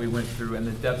hardships that we went through and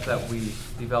the depths that we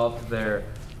developed there.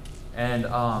 And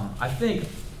I think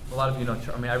a lot of you know,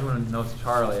 everyone knows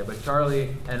Charlie, but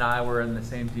Charlie and I were in the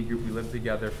same D group. We lived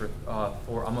together for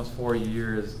almost 4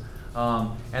 years.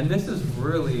 And this is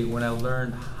really when I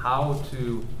learned how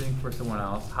to think for someone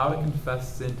else, how to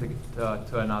confess sin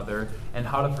to another, and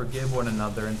how to forgive one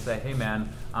another and say, hey man,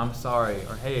 I'm sorry,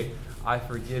 or hey, I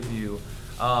forgive you.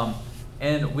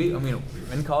 And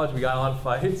in college we got a lot of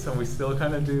fights, and we still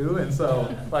kind of do, and so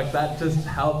like that just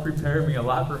helped prepare me a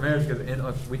lot for marriage,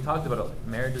 because we talked about it,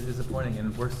 marriage is disappointing,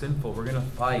 and we're sinful, we're gonna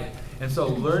fight. And so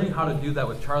learning how to do that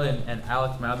with Charlie and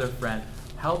Alex, my other friend,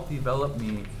 helped develop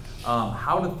me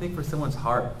how to think for someone's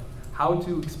heart, how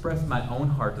to express my own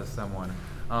heart to someone.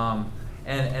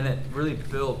 And it really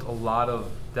built a lot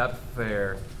of depth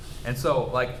there. And so,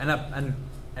 like, and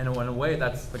in a way,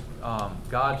 that's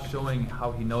God showing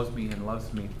how He knows me and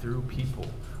loves me through people,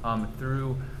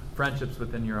 through friendships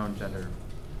within your own gender.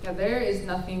 Yeah, there is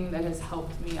nothing that has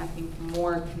helped me, I think,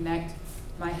 more connect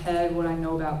my head, what I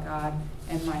know about God,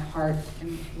 and my heart,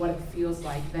 and what it feels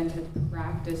like, than to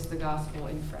practice the gospel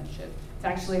in friendship. To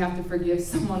actually have to forgive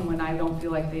someone when I don't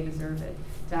feel like they deserve it.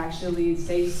 To actually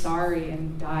say sorry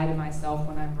and die to myself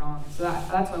when I'm wrong. So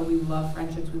that's why we love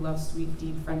friendships. We love sweet,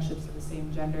 deep friendships of the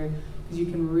same gender, because you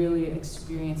can really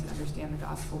experience and understand the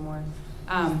gospel more.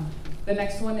 The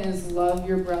next one is love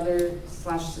your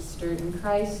brother/sister in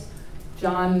Christ.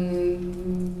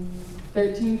 John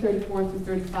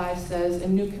 13:34-35 says, "A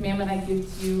new commandment I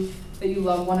give to you, that you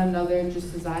love one another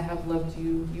just as I have loved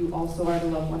you. You also are to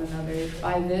love one another.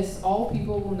 By this, all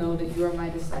people will know that you are my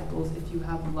disciples, if you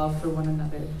have love for one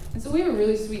another." And so we have a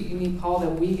really sweet, unique call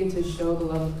that we get to show the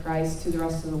love of Christ to the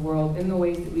rest of the world in the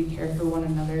ways that we care for one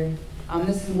another.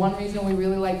 This is one reason we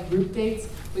really like group dates.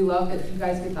 We love that you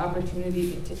guys get the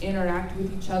opportunity to interact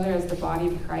with each other as the body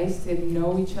of Christ, to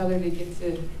know each other, to get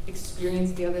to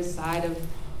experience the other side of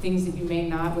things that you may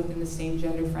not within the same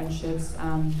gender friendships.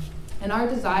 And our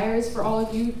desire is for all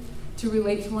of you to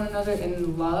relate to one another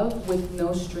in love with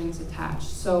no strings attached.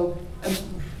 So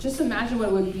just imagine what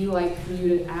it would be like for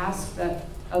you to ask that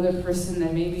other person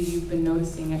that maybe you've been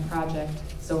noticing at Project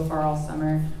so far all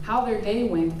summer how their day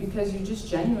went, because you just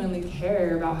genuinely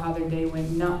care about how their day went,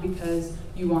 not because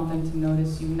you want them to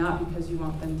notice you, not because you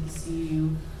want them to see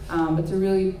you, but to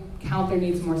really count their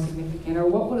needs more significant. Or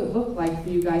what would it look like for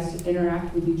you guys to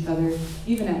interact with each other,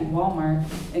 even at Walmart,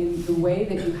 and the way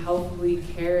that you healthily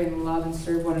care and love and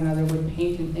serve one another would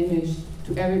paint an image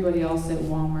to everybody else at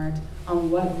Walmart on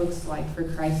what it looks like for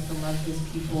Christ to love His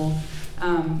people,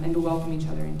 and to welcome each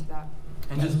other into that.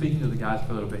 And just speaking to the guys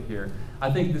for a little bit here, I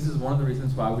think this is one of the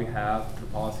reasons why we have the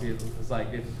policy. It's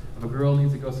like if a girl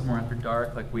needs to go somewhere after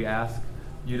dark, like we ask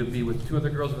you to be with 2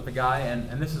 other girls with a guy,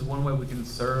 and this is one way we can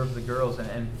serve the girls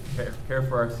and care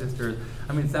for our sisters.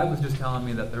 I mean, Zach was just telling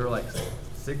me that there were like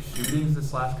 6 shootings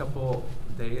this last couple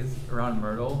days around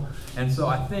Myrtle, and so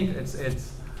I think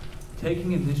it's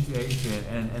taking initiation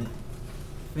and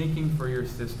thinking for your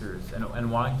sisters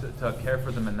and wanting to care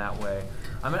for them in that way.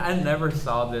 I mean, I never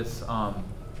saw this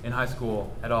in high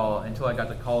school at all until I got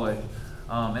to college,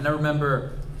 and I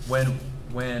remember when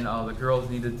the girls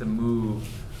needed to move,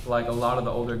 like a lot of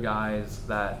the older guys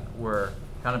that were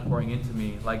kind of pouring into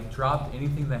me, like dropped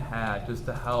anything they had just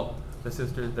to help their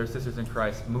sisters in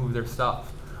Christ move their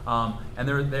stuff. And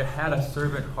they had a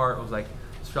servant heart. It was like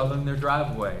shoveling their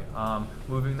driveway,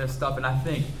 moving their stuff. And I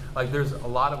think like there's a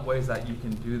lot of ways that you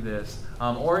can do this.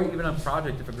 Or even a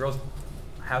project, if a girl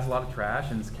has a lot of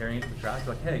trash and is carrying it to the trash,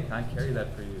 like, hey, can I carry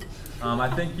that for you? I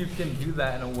think you can do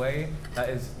that in a way that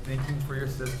is thinking for your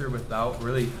sister without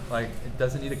really, like, it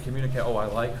doesn't need to communicate, oh, I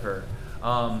like her.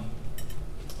 And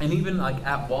even like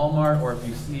at Walmart, or if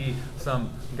you see some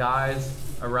guys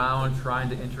around trying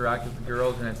to interact with the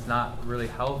girls and it's not really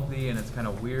healthy and it's kind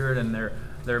of weird and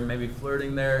they're maybe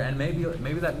flirting there, and maybe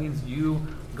that means you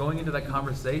going into that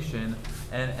conversation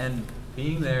and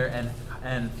being there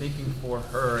and thinking for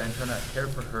her and trying to care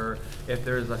for her if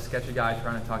there's a sketchy guy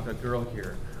trying to talk to a girl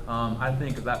here. I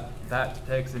think that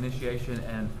takes initiation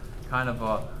and kind of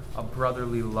a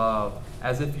brotherly love,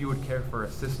 as if you would care for a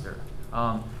sister.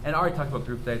 And I already talked about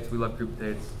group dates. We love group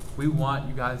dates. We want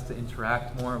you guys to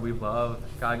interact more. We love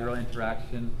guy-girl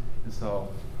interaction. And so...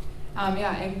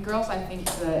 and girls, I think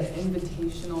the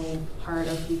invitational part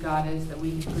of who God is that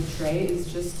we portray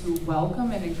is just to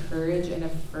welcome and encourage and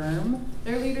affirm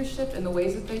their leadership and the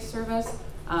ways that they serve us.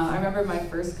 I remember my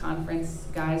first conference,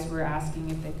 guys were asking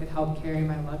if they could help carry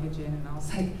my luggage in, and I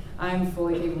was like, I'm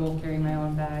fully capable of carrying my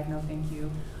own bag, no thank you.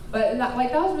 But that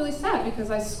was really sad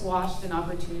because I squashed an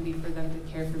opportunity for them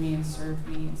to care for me and serve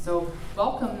me. And so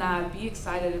welcome that, be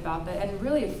excited about that, and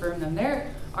really affirm them.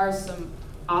 There are some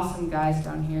awesome guys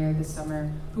down here this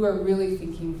summer who are really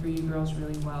thinking for you girls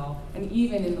really well, and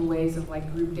even in the ways of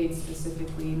like group dates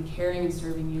specifically, and caring and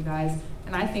serving you guys.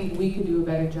 And I think we could do a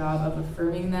better job of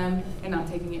affirming them and not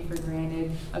taking it for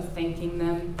granted, of thanking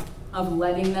them, of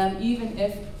letting them, even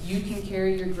if you can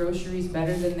carry your groceries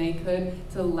better than they could,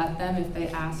 to let them if they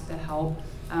ask to help.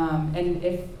 And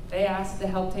if they ask to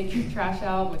help take your trash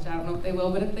out, which I don't know if they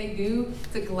will, but if they do,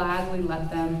 to gladly let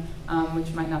them,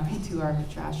 which might not be too hard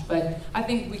to trash. But I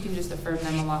think we can just affirm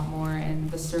them a lot more, and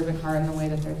the servant heart and the way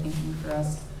that they're thinking for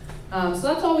us. So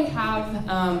that's all we have.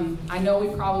 I know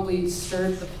we probably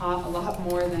stirred the pot a lot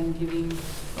more than giving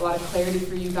a lot of clarity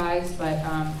for you guys, but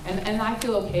and I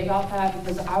feel okay about that,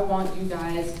 because I want you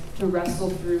guys to wrestle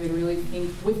through and really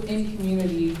think within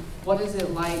community, what is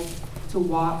it like to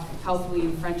walk healthily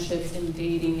in friendships, in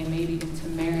dating, and maybe into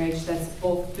marriage that's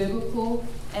both biblical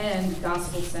and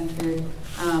gospel-centered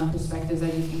perspectives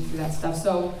as you think through that stuff.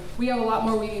 So we have a lot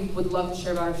more we would love to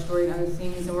share about our story and other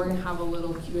things, and we're going to have a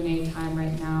little Q&A time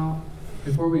right now.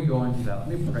 Before we go into that,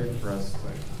 let me pray for us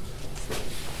quick.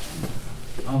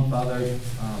 Father,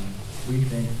 we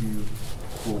thank you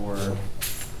for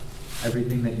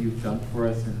everything that you've done for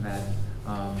us, and that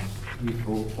you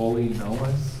fully know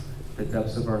us, the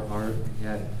depths of our heart, and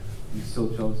yet you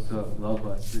still chose to love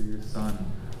us through your Son.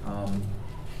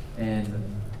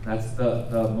 And that's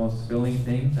the most filling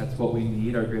thing. That's what we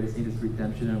need. Our greatest need is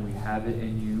redemption, and we have it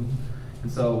in you.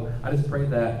 And so I just pray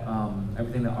that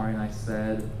everything that Ari and I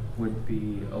said would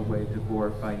be a way to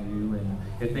glorify you. And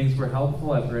if things were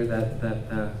helpful, I pray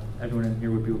that everyone in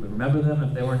here would be able to remember them.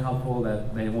 If they weren't helpful,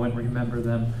 that they wouldn't remember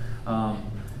them.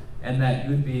 And that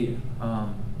you would be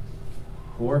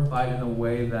glorified in a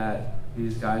way that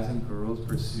these guys and girls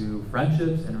pursue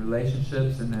friendships and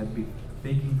relationships, and that be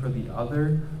thinking for the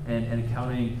other and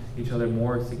counting each other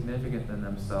more significant than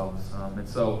themselves. And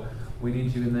so we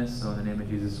need you in this. So in the name of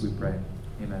Jesus we pray.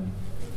 Amen.